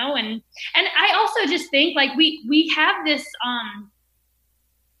 and I also just think like we have this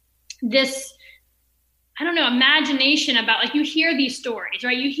I don't know, imagination about, like, you hear these stories,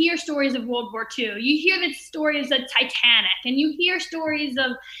 right? You hear stories of World War II. You hear the stories of Titanic, and you hear stories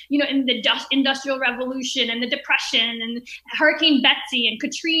of, in the Industrial Revolution and the Depression and Hurricane Betsy and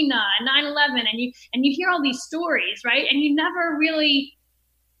Katrina and 9/11, and you hear all these stories, right? And you never really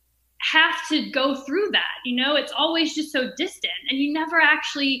have to go through that, it's always just so distant, and you never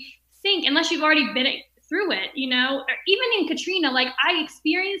actually think, unless you've already been through it, or even in Katrina, like, I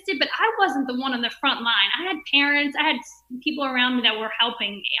experienced it, but I wasn't the one on the front line. I had parents, I had people around me that were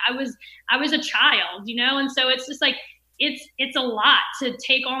helping me. I was a child, and so it's just like, it's a lot to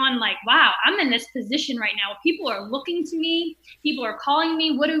take on. Like, wow, I'm in this position right now. People are looking to me. People are calling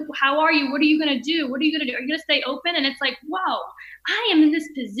me. How are you? What are you going to do? What are you going to do? Are you going to stay open? And it's like, whoa, I am in this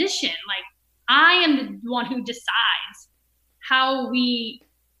position. Like, I am the one who decides how we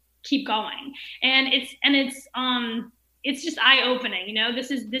keep going. And it's just eye opening.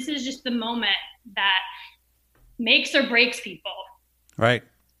 This is just the moment that makes or breaks people. Right.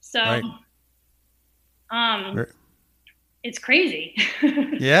 So, right. It's crazy.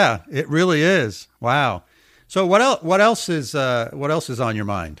 Yeah, it really is. Wow. So what else is on your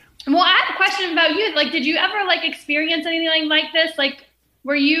mind? Well, I have a question about you. Like, did you ever like experience anything like this? Like,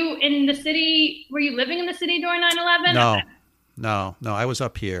 were you in the city? Were you living in the city during 9/11? No, okay. no. I was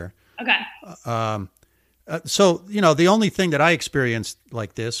up here. Okay. So, the only thing that I experienced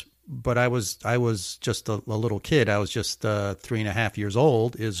like this, but I was just a little kid. I was just 3.5 years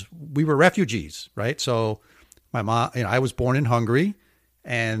old. Is we were refugees, right? So my mom, I was born in Hungary,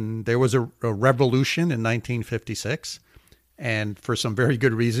 and there was a revolution in 1956. And for some very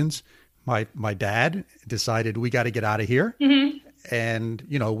good reasons, my dad decided we got to get out of here. Mm-hmm. And,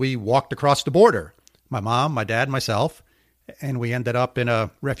 we walked across the border, my mom, my dad, myself, and we ended up in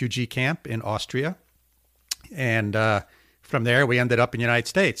a refugee camp in Austria. And from there, we ended up in the United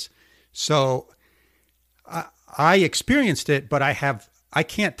States. So I experienced it, but I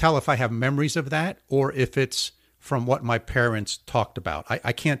can't tell if I have memories of that or if it's from what my parents talked about.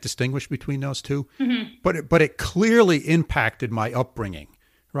 I can't distinguish between those two, mm-hmm. but it clearly impacted my upbringing,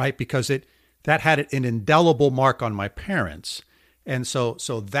 right? Because that had an indelible mark on my parents. And so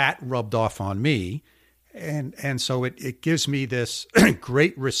that rubbed off on me. And so it gives me this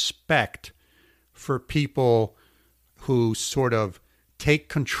great respect for people who sort of take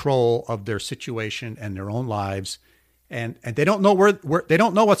control of their situation and their own lives and they don't know where they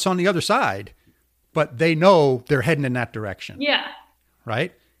don't know what's on the other side, but they know they're heading in that direction. Yeah.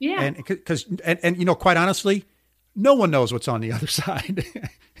 Right. Yeah. And because quite honestly, no one knows what's on the other side.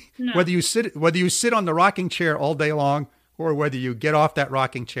 No. Whether you sit on the rocking chair all day long, or whether you get off that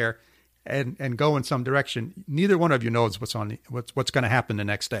rocking chair and go in some direction, neither one of you knows what's going to happen the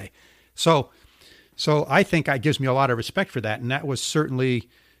next day. So I think it gives me a lot of respect for that. And that was certainly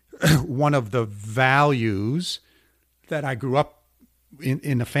one of the values that I grew up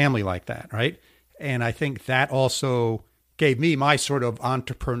in a family like that. Right. And I think that also gave me my sort of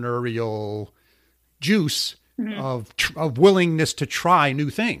entrepreneurial juice of willingness to try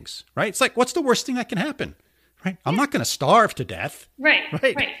new things. Right. It's like, what's the worst thing that can happen? Right. I'm not going to starve to death. Right.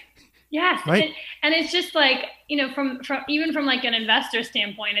 Yes. Right. And it's just like, from even from like an investor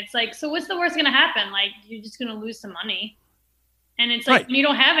standpoint, it's like, so what's the worst going to happen? Like, you're just going to lose some money. And it's like, when you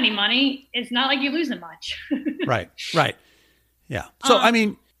don't have any money, it's not like you're losing much. Right. Yeah. So, I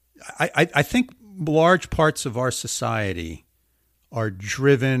mean, I think large parts of our society are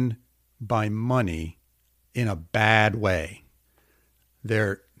driven by money in a bad way.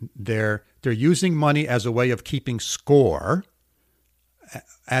 They're using money as a way of keeping score,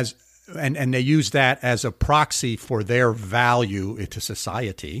 and they use that as a proxy for their value to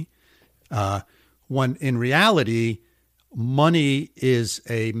society, when in reality, money is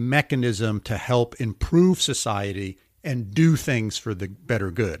a mechanism to help improve society and do things for the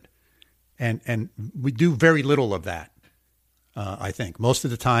better good. And we do very little of that, I think. Most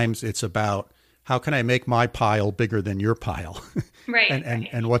of the times it's about, how can I make my pile bigger than your pile? Right.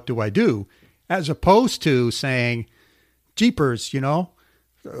 And what do I do? As opposed to saying, jeepers,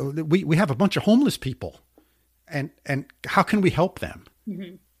 we have a bunch of homeless people, and how can we help them?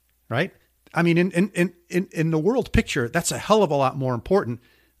 Mm-hmm. Right. I mean, in the world picture, that's a hell of a lot more important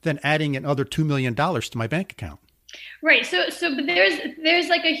than adding another $2 million to my bank account. Right. So, but there's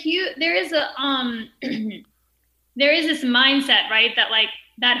like there is this mindset, right? That like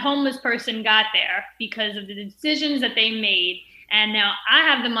that homeless person got there because of the decisions that they made. And now I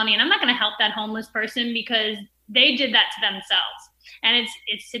have the money and I'm not going to help that homeless person because they did that to themselves. And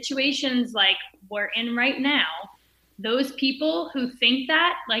it's situations like we're in right now. Those people who think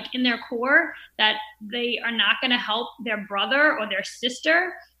that, like in their core, that they are not going to help their brother or their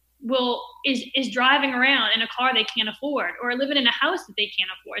sister is driving around in a car they can't afford, or living in a house that they can't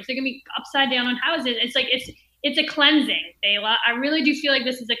afford. So they're going to be upside down on houses. It's like, it's a cleansing, Bela. I really do feel like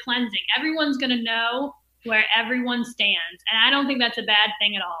this is a cleansing. Everyone's going to know where everyone stands. And I don't think that's a bad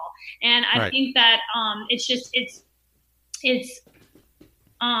thing at all. And I think that I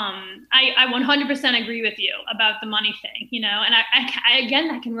 100% agree with you about the money thing, and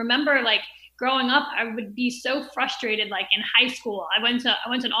I can remember like growing up, I would be so frustrated. Like in high school, I went to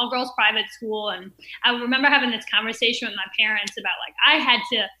an all girls private school. And I remember having this conversation with my parents about like, I had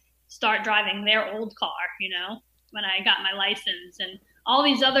to start driving their old car, when I got my license, and all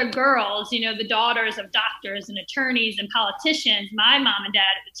these other girls, the daughters of doctors and attorneys and politicians, my mom and dad,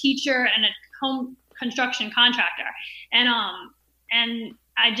 a teacher and a home construction contractor. And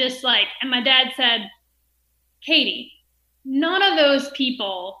I just like, and my dad said, Katie, none of those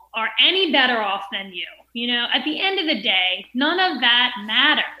people are any better off than you. At the end of the day, none of that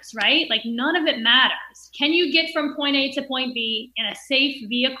matters, right? Like none of it matters. Can you get from point A to point B in a safe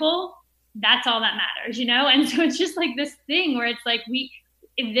vehicle? That's all that matters, And so it's just like this thing where it's like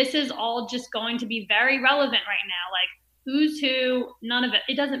this is all just going to be very relevant right now. Like who's who, none of it.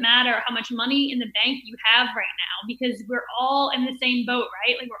 It doesn't matter how much money in the bank you have right now, because we're all in the same boat,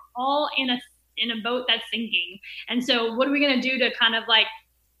 right? Like we're all in a boat that's sinking. And so what are we going to do to kind of like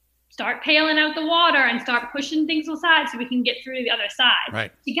start paling out the water and start pushing things aside so we can get through to the other side?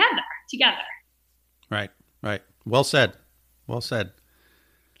 Right. Together. Right. Well said.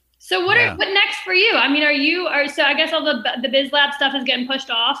 So what next for you? I mean, so I guess all the Biz Lab stuff is getting pushed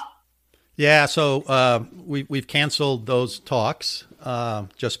off. Yeah. So we've canceled those talks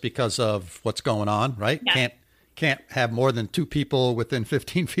just because of what's going on, right? Yeah. Can't have more than two people within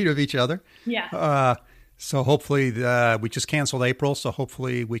 15 feet of each other. Yeah. So hopefully we just canceled April. So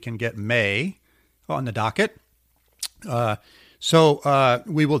hopefully we can get May on the docket. So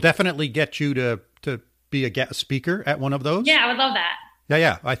we will definitely get you to be a guest speaker at one of those. Yeah, I would love that.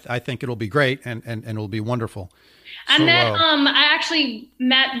 Yeah. I think it'll be great and it'll be wonderful. I actually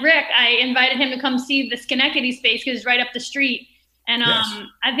met Rick. I invited him to come see the Schenectady space because it's right up the street. And yes.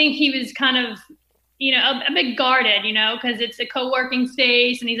 I think he was kind of, a bit guarded, because it's a co-working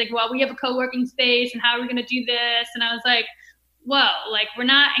space. And he's like, well, we have a co-working space and how are we going to do this? And I was like, whoa, like we're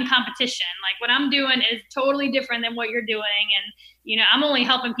not in competition. Like what I'm doing is totally different than what you're doing. And, I'm only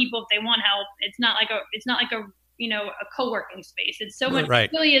helping people if they want help. It's not like a a co-working space. It's so much, Right.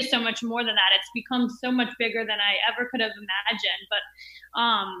 it really is so much more than that. It's become so much bigger than I ever could have imagined. But,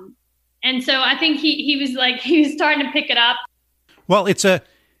 and so I think he was starting to pick it up. Well, it's a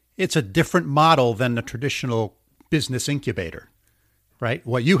different model than the traditional business incubator, right?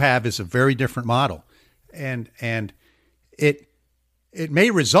 What you have is a very different model, and it may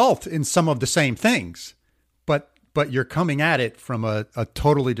result in some of the same things, but you're coming at it from a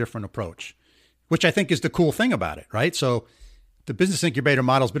totally different approach, which I think is the cool thing about it, right? So the business incubator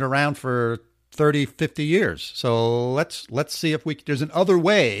model's been around for 30, 50 years. So let's see if there's another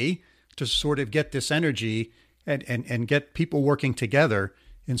way to sort of get this energy and get people working together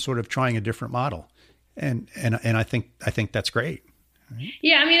in sort of trying a different model. And I think that's great.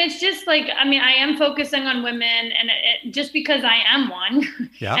 Yeah, I mean, it's just like, I am focusing on women, and just because I am one,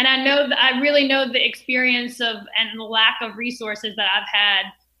 Yeah. and I really know the experience of and the lack of resources that I've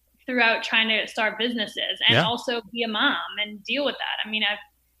had throughout trying to start businesses and also be a mom and deal with that.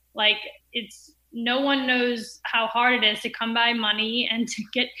 No one knows how hard it is to come by money and to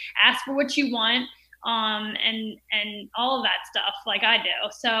ask for what you want, and all of that stuff like I do.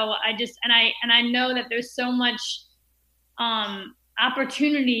 So I know that there's so much,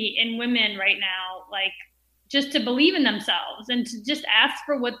 opportunity in women right now, like just to believe in themselves and to just ask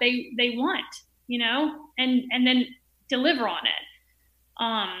for what they want, and then deliver on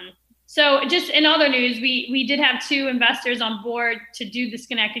it. So just in other news, we did have 2 investors on board to do the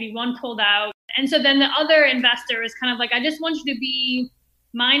Schenectady. One pulled out. And so then the other investor is kind of like, I just want you to be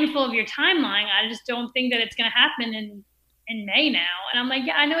mindful of your timeline. I just don't think that it's going to happen in May now. And I'm like,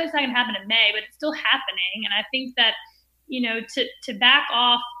 yeah, I know it's not going to happen in May, but it's still happening. And I think that, to back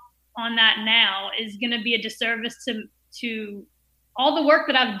off on that now is going to be a disservice to all the work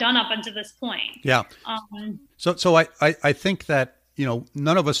that I've done up until this point. Yeah. So I think that,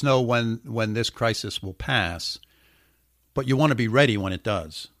 none of us know when this crisis will pass, but you want to be ready when it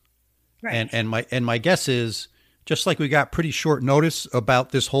does. Right. And my guess is, just like we got pretty short notice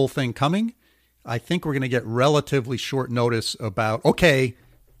about this whole thing coming, I think we're going to get relatively short notice about, okay,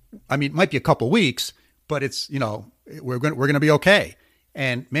 it might be a couple weeks, but it's, we're going to be okay.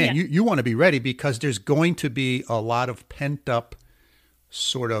 And man, you want to be ready, because there's going to be a lot of pent up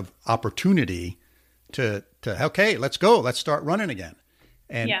sort of opportunity to okay, let's go, let's start running again.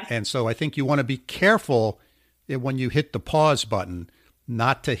 And so I think you want to be careful when you hit the pause button,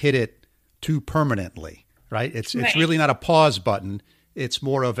 not to hit it too permanently, right? It's really not a pause button. It's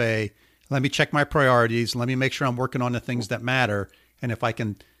more of a, let me check my priorities. Let me make sure I'm working on the things that matter. And if I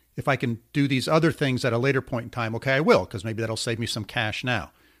can do these other things at a later point in time, okay, I will, because maybe that'll save me some cash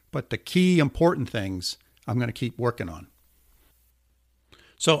now. But the key important things I'm going to keep working on.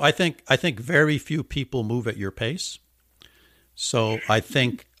 So I think very few people move at your pace. So I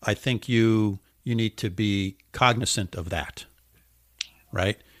think you need to be cognizant of that,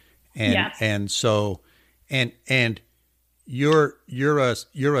 right? And so you're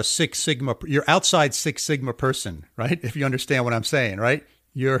a Six Sigma, you're outside Six Sigma person, right? If you understand what I'm saying, right?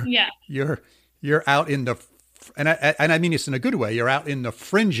 You're out in the, and I mean this in a good way, you're out in the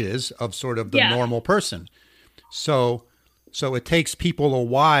fringes of sort of the normal person. So it takes people a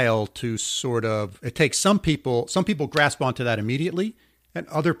while to it takes some people grasp onto that immediately, and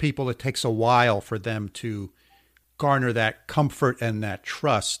other people, it takes a while for them to garner that comfort and that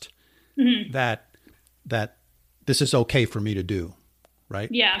trust that this is okay for me to do, right?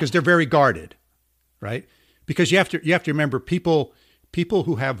 Yeah. Because they're very guarded, right? Because you have to remember, people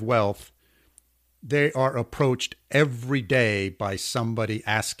who have wealth, they are approached every day by somebody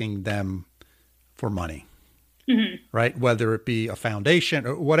asking them for money. Right? Whether it be a foundation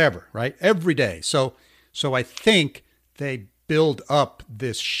or whatever, right? Every day. So I think they build up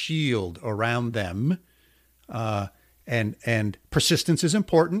this shield around them, and persistence is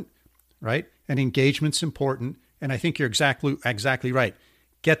important, right? And engagement's important. And I think you're exactly right.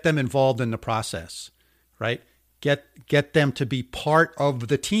 Get them involved in the process, right? Get them to be part of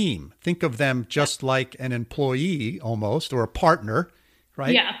the team. Think of them just like an employee almost, or a partner,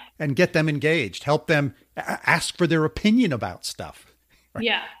 right? Yeah. And get them engaged. Help them ask for their opinion about stuff. Right?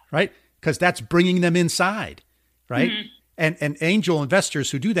 Yeah. Right? Because that's bringing them inside, right? And angel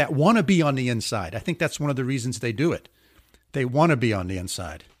investors who do that want to be on the inside. I think that's one of the reasons they do it. They want to be on the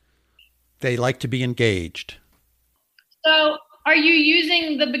inside. They like to be engaged. So are you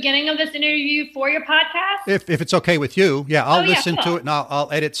using the beginning of this interview for your podcast? If it's okay with you, I'll listen to it, and I'll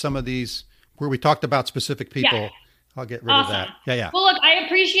edit some of these where we talked about specific people. Yeah. I'll get rid of that. Yeah. Well, look, I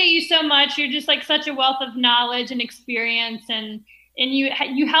appreciate you so much. You're just like such a wealth of knowledge and experience, and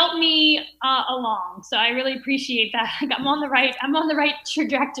and you helped me along. So I really appreciate that. I'm on the right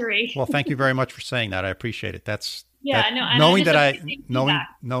trajectory. Well, thank you very much for saying that. I appreciate it. Knowing that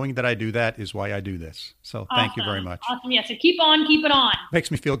I do that is why I do this. So thank you very much. Awesome. Yeah. So keep it on.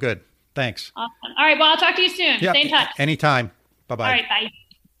 Makes me feel good. Thanks. Awesome. All right. Well, I'll talk to you soon. Yeah, Stay in touch. Anytime. Bye-bye. All right. Bye.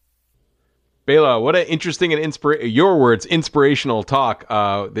 Bela, what an interesting and inspirational talk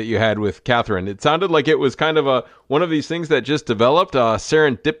that you had with Catherine. It sounded like it was kind of one of these things that just developed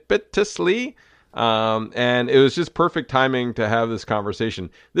serendipitously, and it was just perfect timing to have this conversation.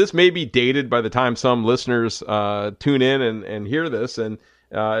 This may be dated by the time some listeners tune in and hear this, and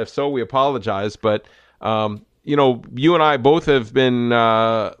if so, we apologize. But you and I both have been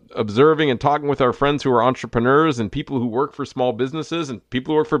observing and talking with our friends who are entrepreneurs and people who work for small businesses and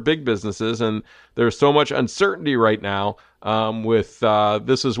people who work for big businesses. And there's so much uncertainty right now with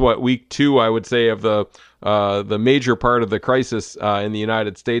this is week 2, I would say, of the major part of the crisis in the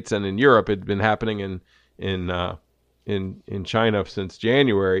United States and in Europe. It had been happening in China since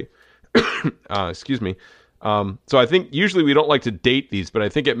January. Excuse me. So I think usually we don't like to date these, but I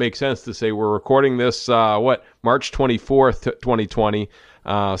think it makes sense to say we're recording this, March 24th, 2020.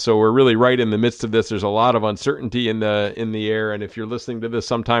 So we're really right in the midst of this. There's a lot of uncertainty in the air. And if you're listening to this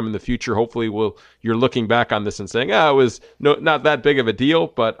sometime in the future, hopefully you're looking back on this and saying, it was not that big of a deal.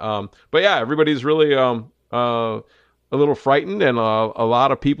 But yeah, everybody's really, a little frightened, and a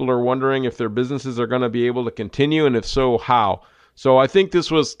lot of people are wondering if their businesses are going to be able to continue, and if so, how. So I think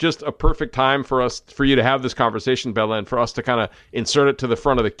this was just a perfect time for you to have this conversation, Bela, and for us to kind of insert it to the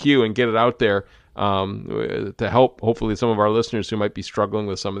front of the queue and get it out there to help, hopefully, some of our listeners who might be struggling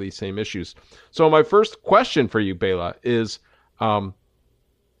with some of these same issues. So my first question for you, Bela, is how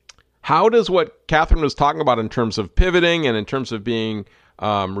does what Catherine was talking about in terms of pivoting and in terms of being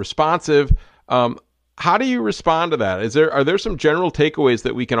responsive, how do you respond to that? Are there some general takeaways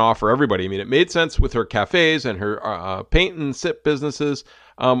that we can offer everybody? I mean, it made sense with her cafes and her paint and sip businesses.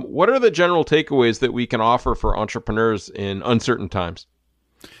 What are the general takeaways that we can offer for entrepreneurs in uncertain times?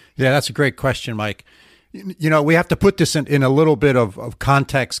 Yeah, that's a great question, Mike. We have to put this in a little bit of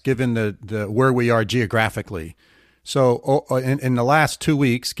context given the where we are geographically. So in the last 2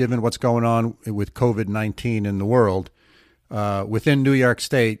 weeks, given what's going on with COVID-19 in the world, within New York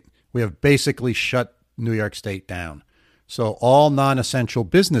State, we have basically shut New York State down. So all non-essential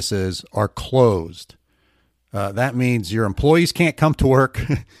businesses are closed. That means your employees can't come to work.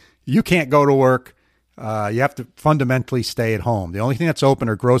 You can't go to work. You have to fundamentally stay at home. The only thing that's open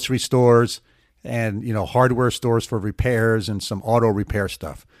are grocery stores and, hardware stores for repairs and some auto repair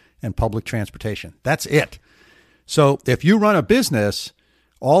stuff and public transportation. That's it. So if you run a business,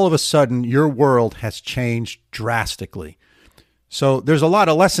 all of a sudden your world has changed drastically. So there's a lot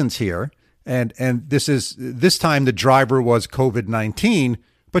of lessons here. And this time the driver was COVID-19,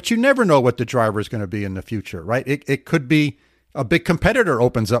 but you never know what the driver is going to be in the future, right? It could be a big competitor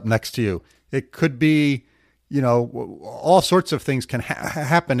opens up next to you. It could be, all sorts of things can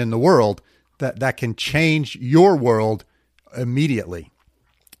happen in the world that can change your world immediately.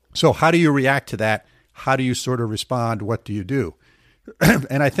 So how do you react to that? How do you sort of respond? What do you do?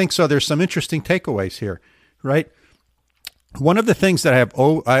 And I think so. There's some interesting takeaways here, right? One of the things that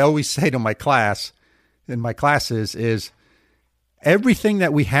I always say to my classes is everything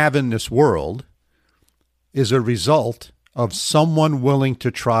that we have in this world is a result of someone willing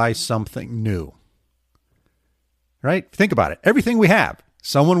to try something new. Right? Think about it. Everything we have,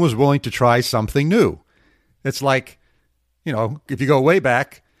 someone was willing to try something new. It's like, if you go way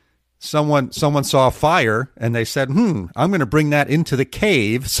back, someone saw a fire and they said, I'm going to bring that into the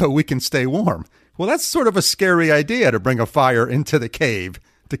cave so we can stay warm. Well, that's sort of a scary idea to bring a fire into the cave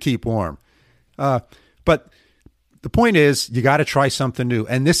to keep warm. But the point is, you got to try something new.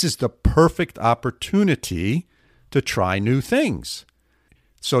 And this is the perfect opportunity to try new things.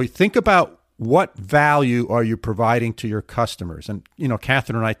 So think about what value are you providing to your customers? And,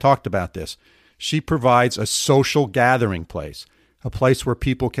 Catherine and I talked about this. She provides a social gathering place, a place where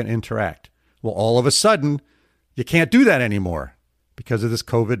people can interact. Well, all of a sudden, you can't do that anymore because of this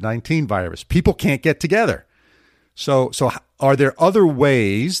COVID-19 virus. People can't get together. So are there other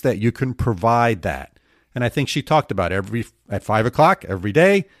ways that you can provide that? And I think she talked about at 5:00 every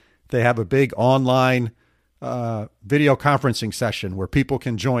day, they have a big online video conferencing session where people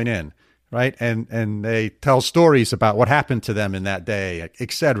can join in, right? And they tell stories about what happened to them in that day,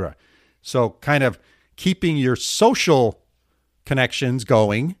 et cetera. So kind of keeping your social connections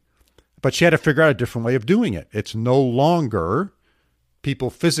going, but she had to figure out a different way of doing it. It's no longer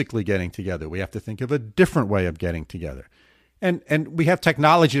people physically getting together. We have to think of a different way of getting together. And we have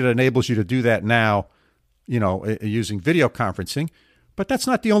technology that enables you to do that now, using video conferencing. But that's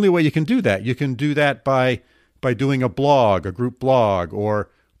not the only way you can do that. You can do that by doing a blog, a group blog, or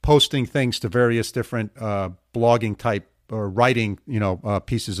posting things to various different blogging type or writing,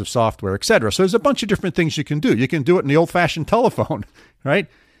 pieces of software, et cetera. So there's a bunch of different things you can do. You can do it in the old-fashioned telephone, right?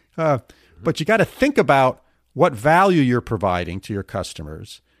 But you got to think about what value you're providing to your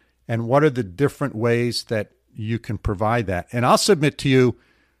customers and what are the different ways that you can provide that. And I'll submit to you,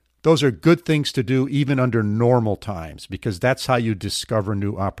 those are good things to do even under normal times, because that's how you discover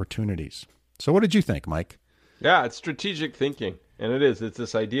new opportunities. So what did you think, Mike? Yeah, it's strategic thinking. And it is. It's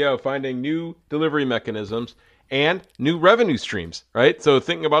this idea of finding new delivery mechanisms and new revenue streams, right? So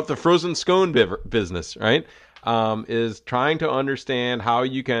thinking about the frozen scone business, right, is trying to understand how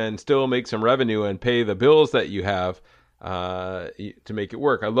you can still make some revenue and pay the bills that you have to make it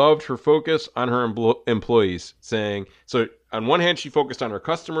work. I loved her focus on her employees, saying, so on one hand, she focused on her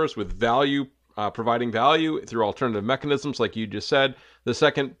customers with value, providing value through alternative mechanisms, like you just said. The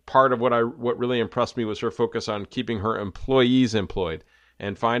second part of what really impressed me was her focus on keeping her employees employed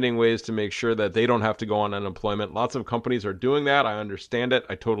and finding ways to make sure that they don't have to go on unemployment. Lots of companies are doing that. I understand it.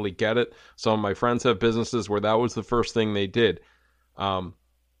 I totally get it. Some of my friends have businesses where that was the first thing they did.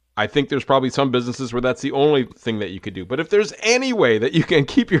 I think there's probably some businesses where that's the only thing that you could do. But if there's any way that you can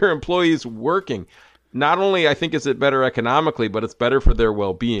keep your employees working, not only I think is it better economically, but it's better for their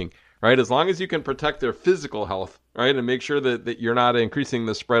well-being, right? As long as you can protect their physical health, right, and make sure that you're not increasing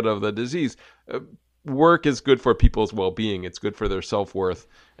the spread of the disease, work is good for people's well-being. It's good for their self-worth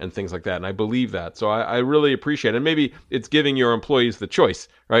and things like that. And I believe that. So I really appreciate it. And maybe it's giving your employees the choice,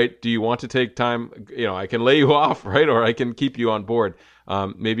 right? Do you want to take time? I can lay you off, right? Or I can keep you on board,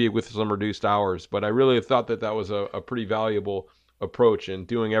 maybe with some reduced hours. But I really thought that was a pretty valuable approach, and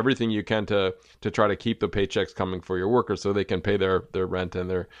doing everything you can to try to keep the paychecks coming for your workers so they can pay their rent and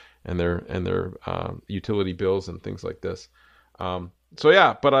their utility bills and things like this. So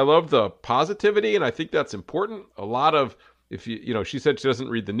yeah, but I love the positivity, and I think that's important. A lot of, if she said she doesn't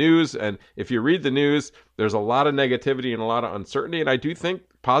read the news, and if you read the news, there's a lot of negativity and a lot of uncertainty, and I do think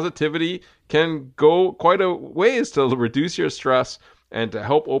positivity can go quite a ways to reduce your stress and to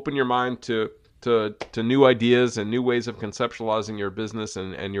help open your mind to new ideas and new ways of conceptualizing your business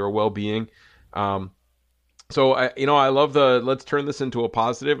and your well-being. So I love let's turn this into a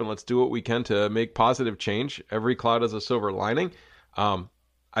positive, and let's do what we can to make positive change. Every cloud has a silver lining.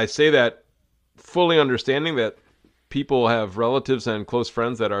 I say that fully understanding that people have relatives and close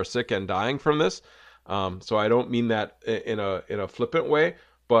friends that are sick and dying from this. So I don't mean that in a flippant way,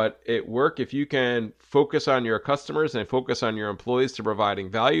 but at work, if you can focus on your customers and focus on your employees to providing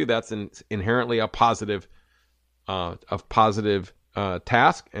value, that's inherently a positive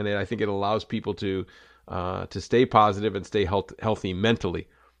task. And I think it allows people to stay positive and stay healthy mentally.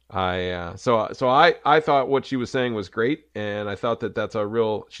 So I thought what she was saying was great, and I thought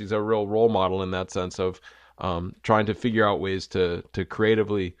that she's a real role model in that sense of trying to figure out ways to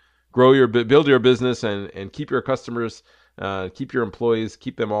creatively build your business and keep your customers, keep your employees,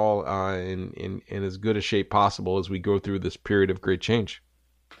 keep them all in as good a shape possible as we go through this period of great change.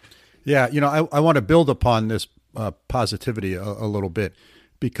 Yeah, I want to build upon this positivity a little bit,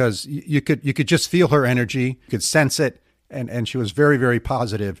 because you could just feel her energy, you could sense it. And she was very, very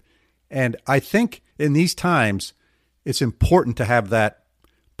positive. And I think in these times, it's important to have that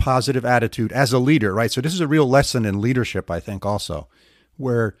positive attitude as a leader, right? So this is a real lesson in leadership, I think, also,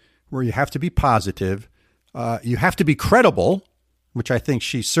 where you have to be positive. You have to be credible, which I think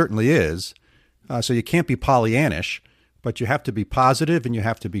she certainly is. So you can't be Pollyannish, but you have to be positive and you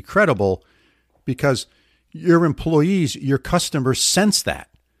have to be credible, because your employees, your customers sense that.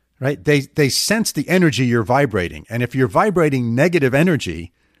 Right? They sense the energy you're vibrating. And if you're vibrating negative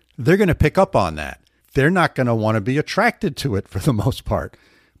energy, they're going to pick up on that. They're not going to want to be attracted to it for the most part.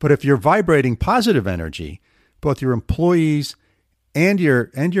 But if you're vibrating positive energy, both your employees and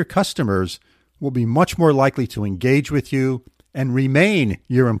your customers will be much more likely to engage with you and remain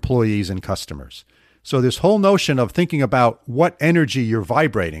your employees and customers. So this whole notion of thinking about what energy you're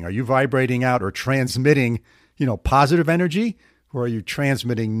vibrating, are you vibrating out or transmitting, positive energy? Or are you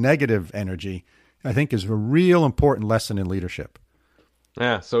transmitting negative energy, I think is a real important lesson in leadership.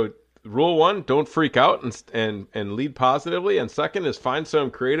 Yeah. So rule one, don't freak out and lead positively. And second is find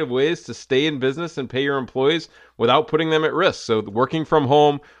some creative ways to stay in business and pay your employees without putting them at risk. So working from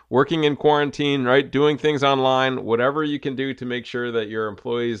home, working in quarantine, right? Doing things online, whatever you can do to make sure that your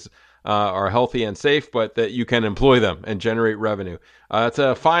employees are healthy and safe, but that you can employ them and generate revenue. It's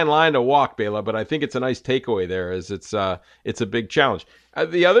a fine line to walk, Bela, but I think it's a nice takeaway there as it's a big challenge.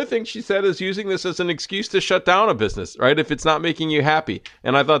 The other thing she said is using this as an excuse to shut down a business, right? If it's not making you happy.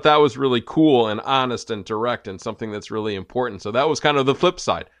 And I thought that was really cool and honest and direct and something that's really important. So that was kind of the flip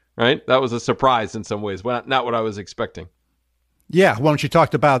side, right? That was a surprise in some ways, not what I was expecting. Yeah, well, she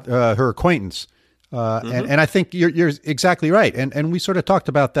talked about her acquaintance. And I think you're exactly right. And we sort of talked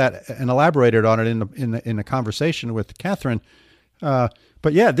about that and elaborated on it in the conversation with Catherine.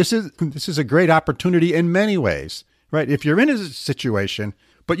 But yeah, this is a great opportunity in many ways, right? If you're in a situation,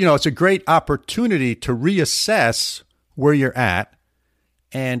 but it's a great opportunity to reassess where you're at.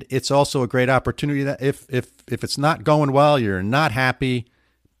 And it's also a great opportunity that if it's not going well, you're not happy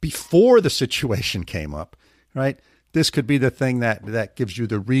before the situation came up, right? This could be the thing that gives you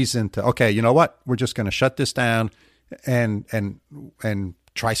the reason to, okay, you know what? We're just going to shut this down and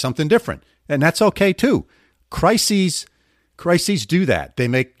try something different. And that's okay too. Crises do that. They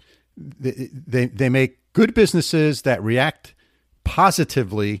make good businesses that react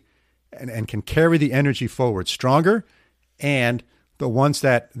positively and can carry the energy forward stronger. And the ones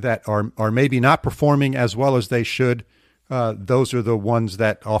that are maybe not performing as well as they should, those are the ones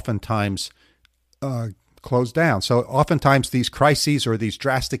that oftentimes close down. So oftentimes these crises or these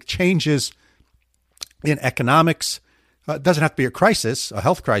drastic changes in economics, doesn't have to be a crisis, a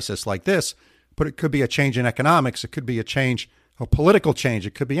health crisis like this, but it could be a change in economics. It could be a political change.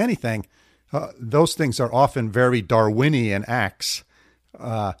 It could be anything. Those things are often very Darwinian acts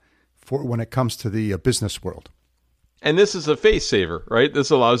for when it comes to the business world. And this is a face saver, right?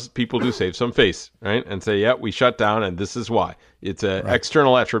 This allows people to save some face, right? And say, yeah, we shut down and this is why. It's an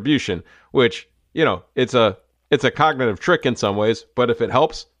external attribution, which, it's a cognitive trick in some ways, but if it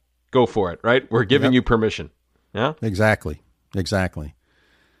helps, go for it, right? We're giving you permission. Yeah? Exactly.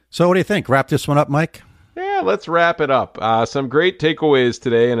 So what do you think? Wrap this one up, Mike? Yeah, let's wrap it up. Some great takeaways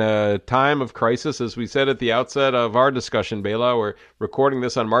today in a time of crisis. As we said at the outset of our discussion, Bela, we're recording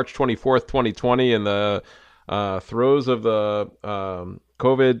this on March 24th, 2020 in the throes of the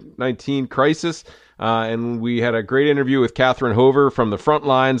COVID-19 crisis. And we had a great interview with Catherine Hover from the front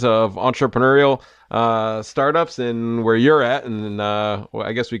lines of entrepreneurial startups and where you're at. And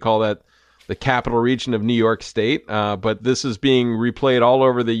I guess we call that the capital region of New York State. But this is being replayed all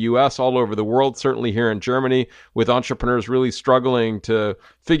over the U.S., all over the world, certainly here in Germany, with entrepreneurs really struggling to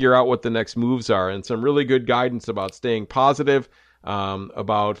figure out what the next moves are. And some really good guidance about staying positive,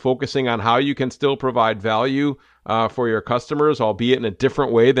 about focusing on how you can still provide value for your customers, albeit in a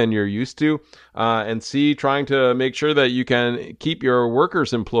different way than you're used to, and trying to make sure that you can keep your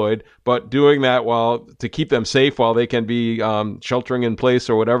workers employed, but doing that to keep them safe while they can be sheltering in place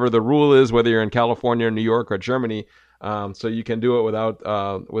or whatever the rule is, whether you're in California, New York, or Germany. So you can do it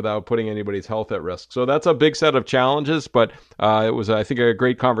without putting anybody's health at risk. So that's a big set of challenges, but it was, I think, a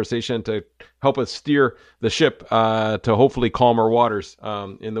great conversation to help us steer the ship to hopefully calmer waters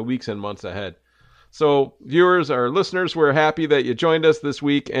in the weeks and months ahead. So viewers, our listeners, we're happy that you joined us this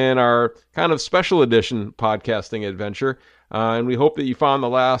week in our kind of special edition podcasting adventure. And we hope that you found the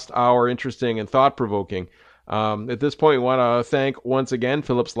last hour interesting and thought-provoking. At this point, we want to thank once again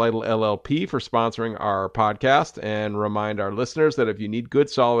Phillips Lytle LLP for sponsoring our podcast and remind our listeners that if you need good,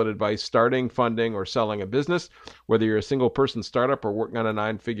 solid advice starting, funding, or selling a business, whether you're a single-person startup or working on a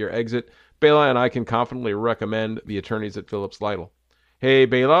 9-figure exit, Bela and I can confidently recommend the attorneys at Phillips Lytle. Hey,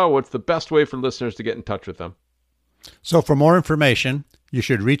 Bela, what's the best way for listeners to get in touch with them? So for more information, you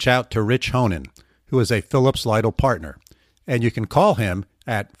should reach out to Rich Honan, who is a Phillips Lytle partner, and you can call him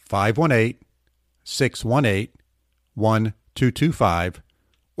at 518-618-1225,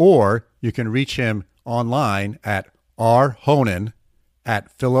 or you can reach him online at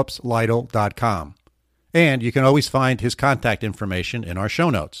rhonan@phillipslytle.com. And you can always find his contact information in our show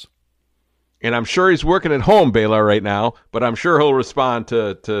notes. And I'm sure he's working at home, Bela, right now, but I'm sure he'll respond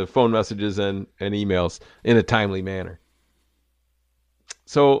to phone messages and emails in a timely manner.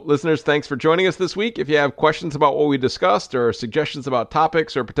 So, listeners, thanks for joining us this week. If you have questions about what we discussed or suggestions about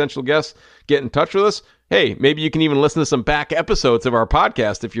topics or potential guests, get in touch with us. Hey, maybe you can even listen to some back episodes of our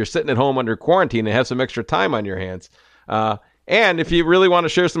podcast if you're sitting at home under quarantine and have some extra time on your hands. And if you really want to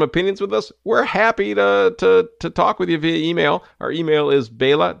share some opinions with us, we're happy to talk with you via email. Our email is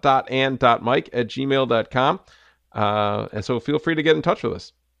bela.and.mike@gmail.com. And so feel free to get in touch with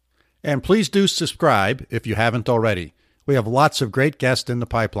us. And please do subscribe if you haven't already. We have lots of great guests in the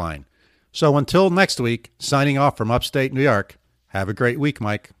pipeline. So until next week, signing off from upstate New York, have a great week,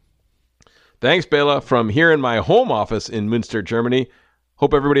 Mike. Thanks, Bela. From here in my home office in Münster, Germany,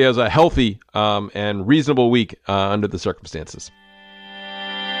 hope everybody has a healthy and reasonable week under the circumstances.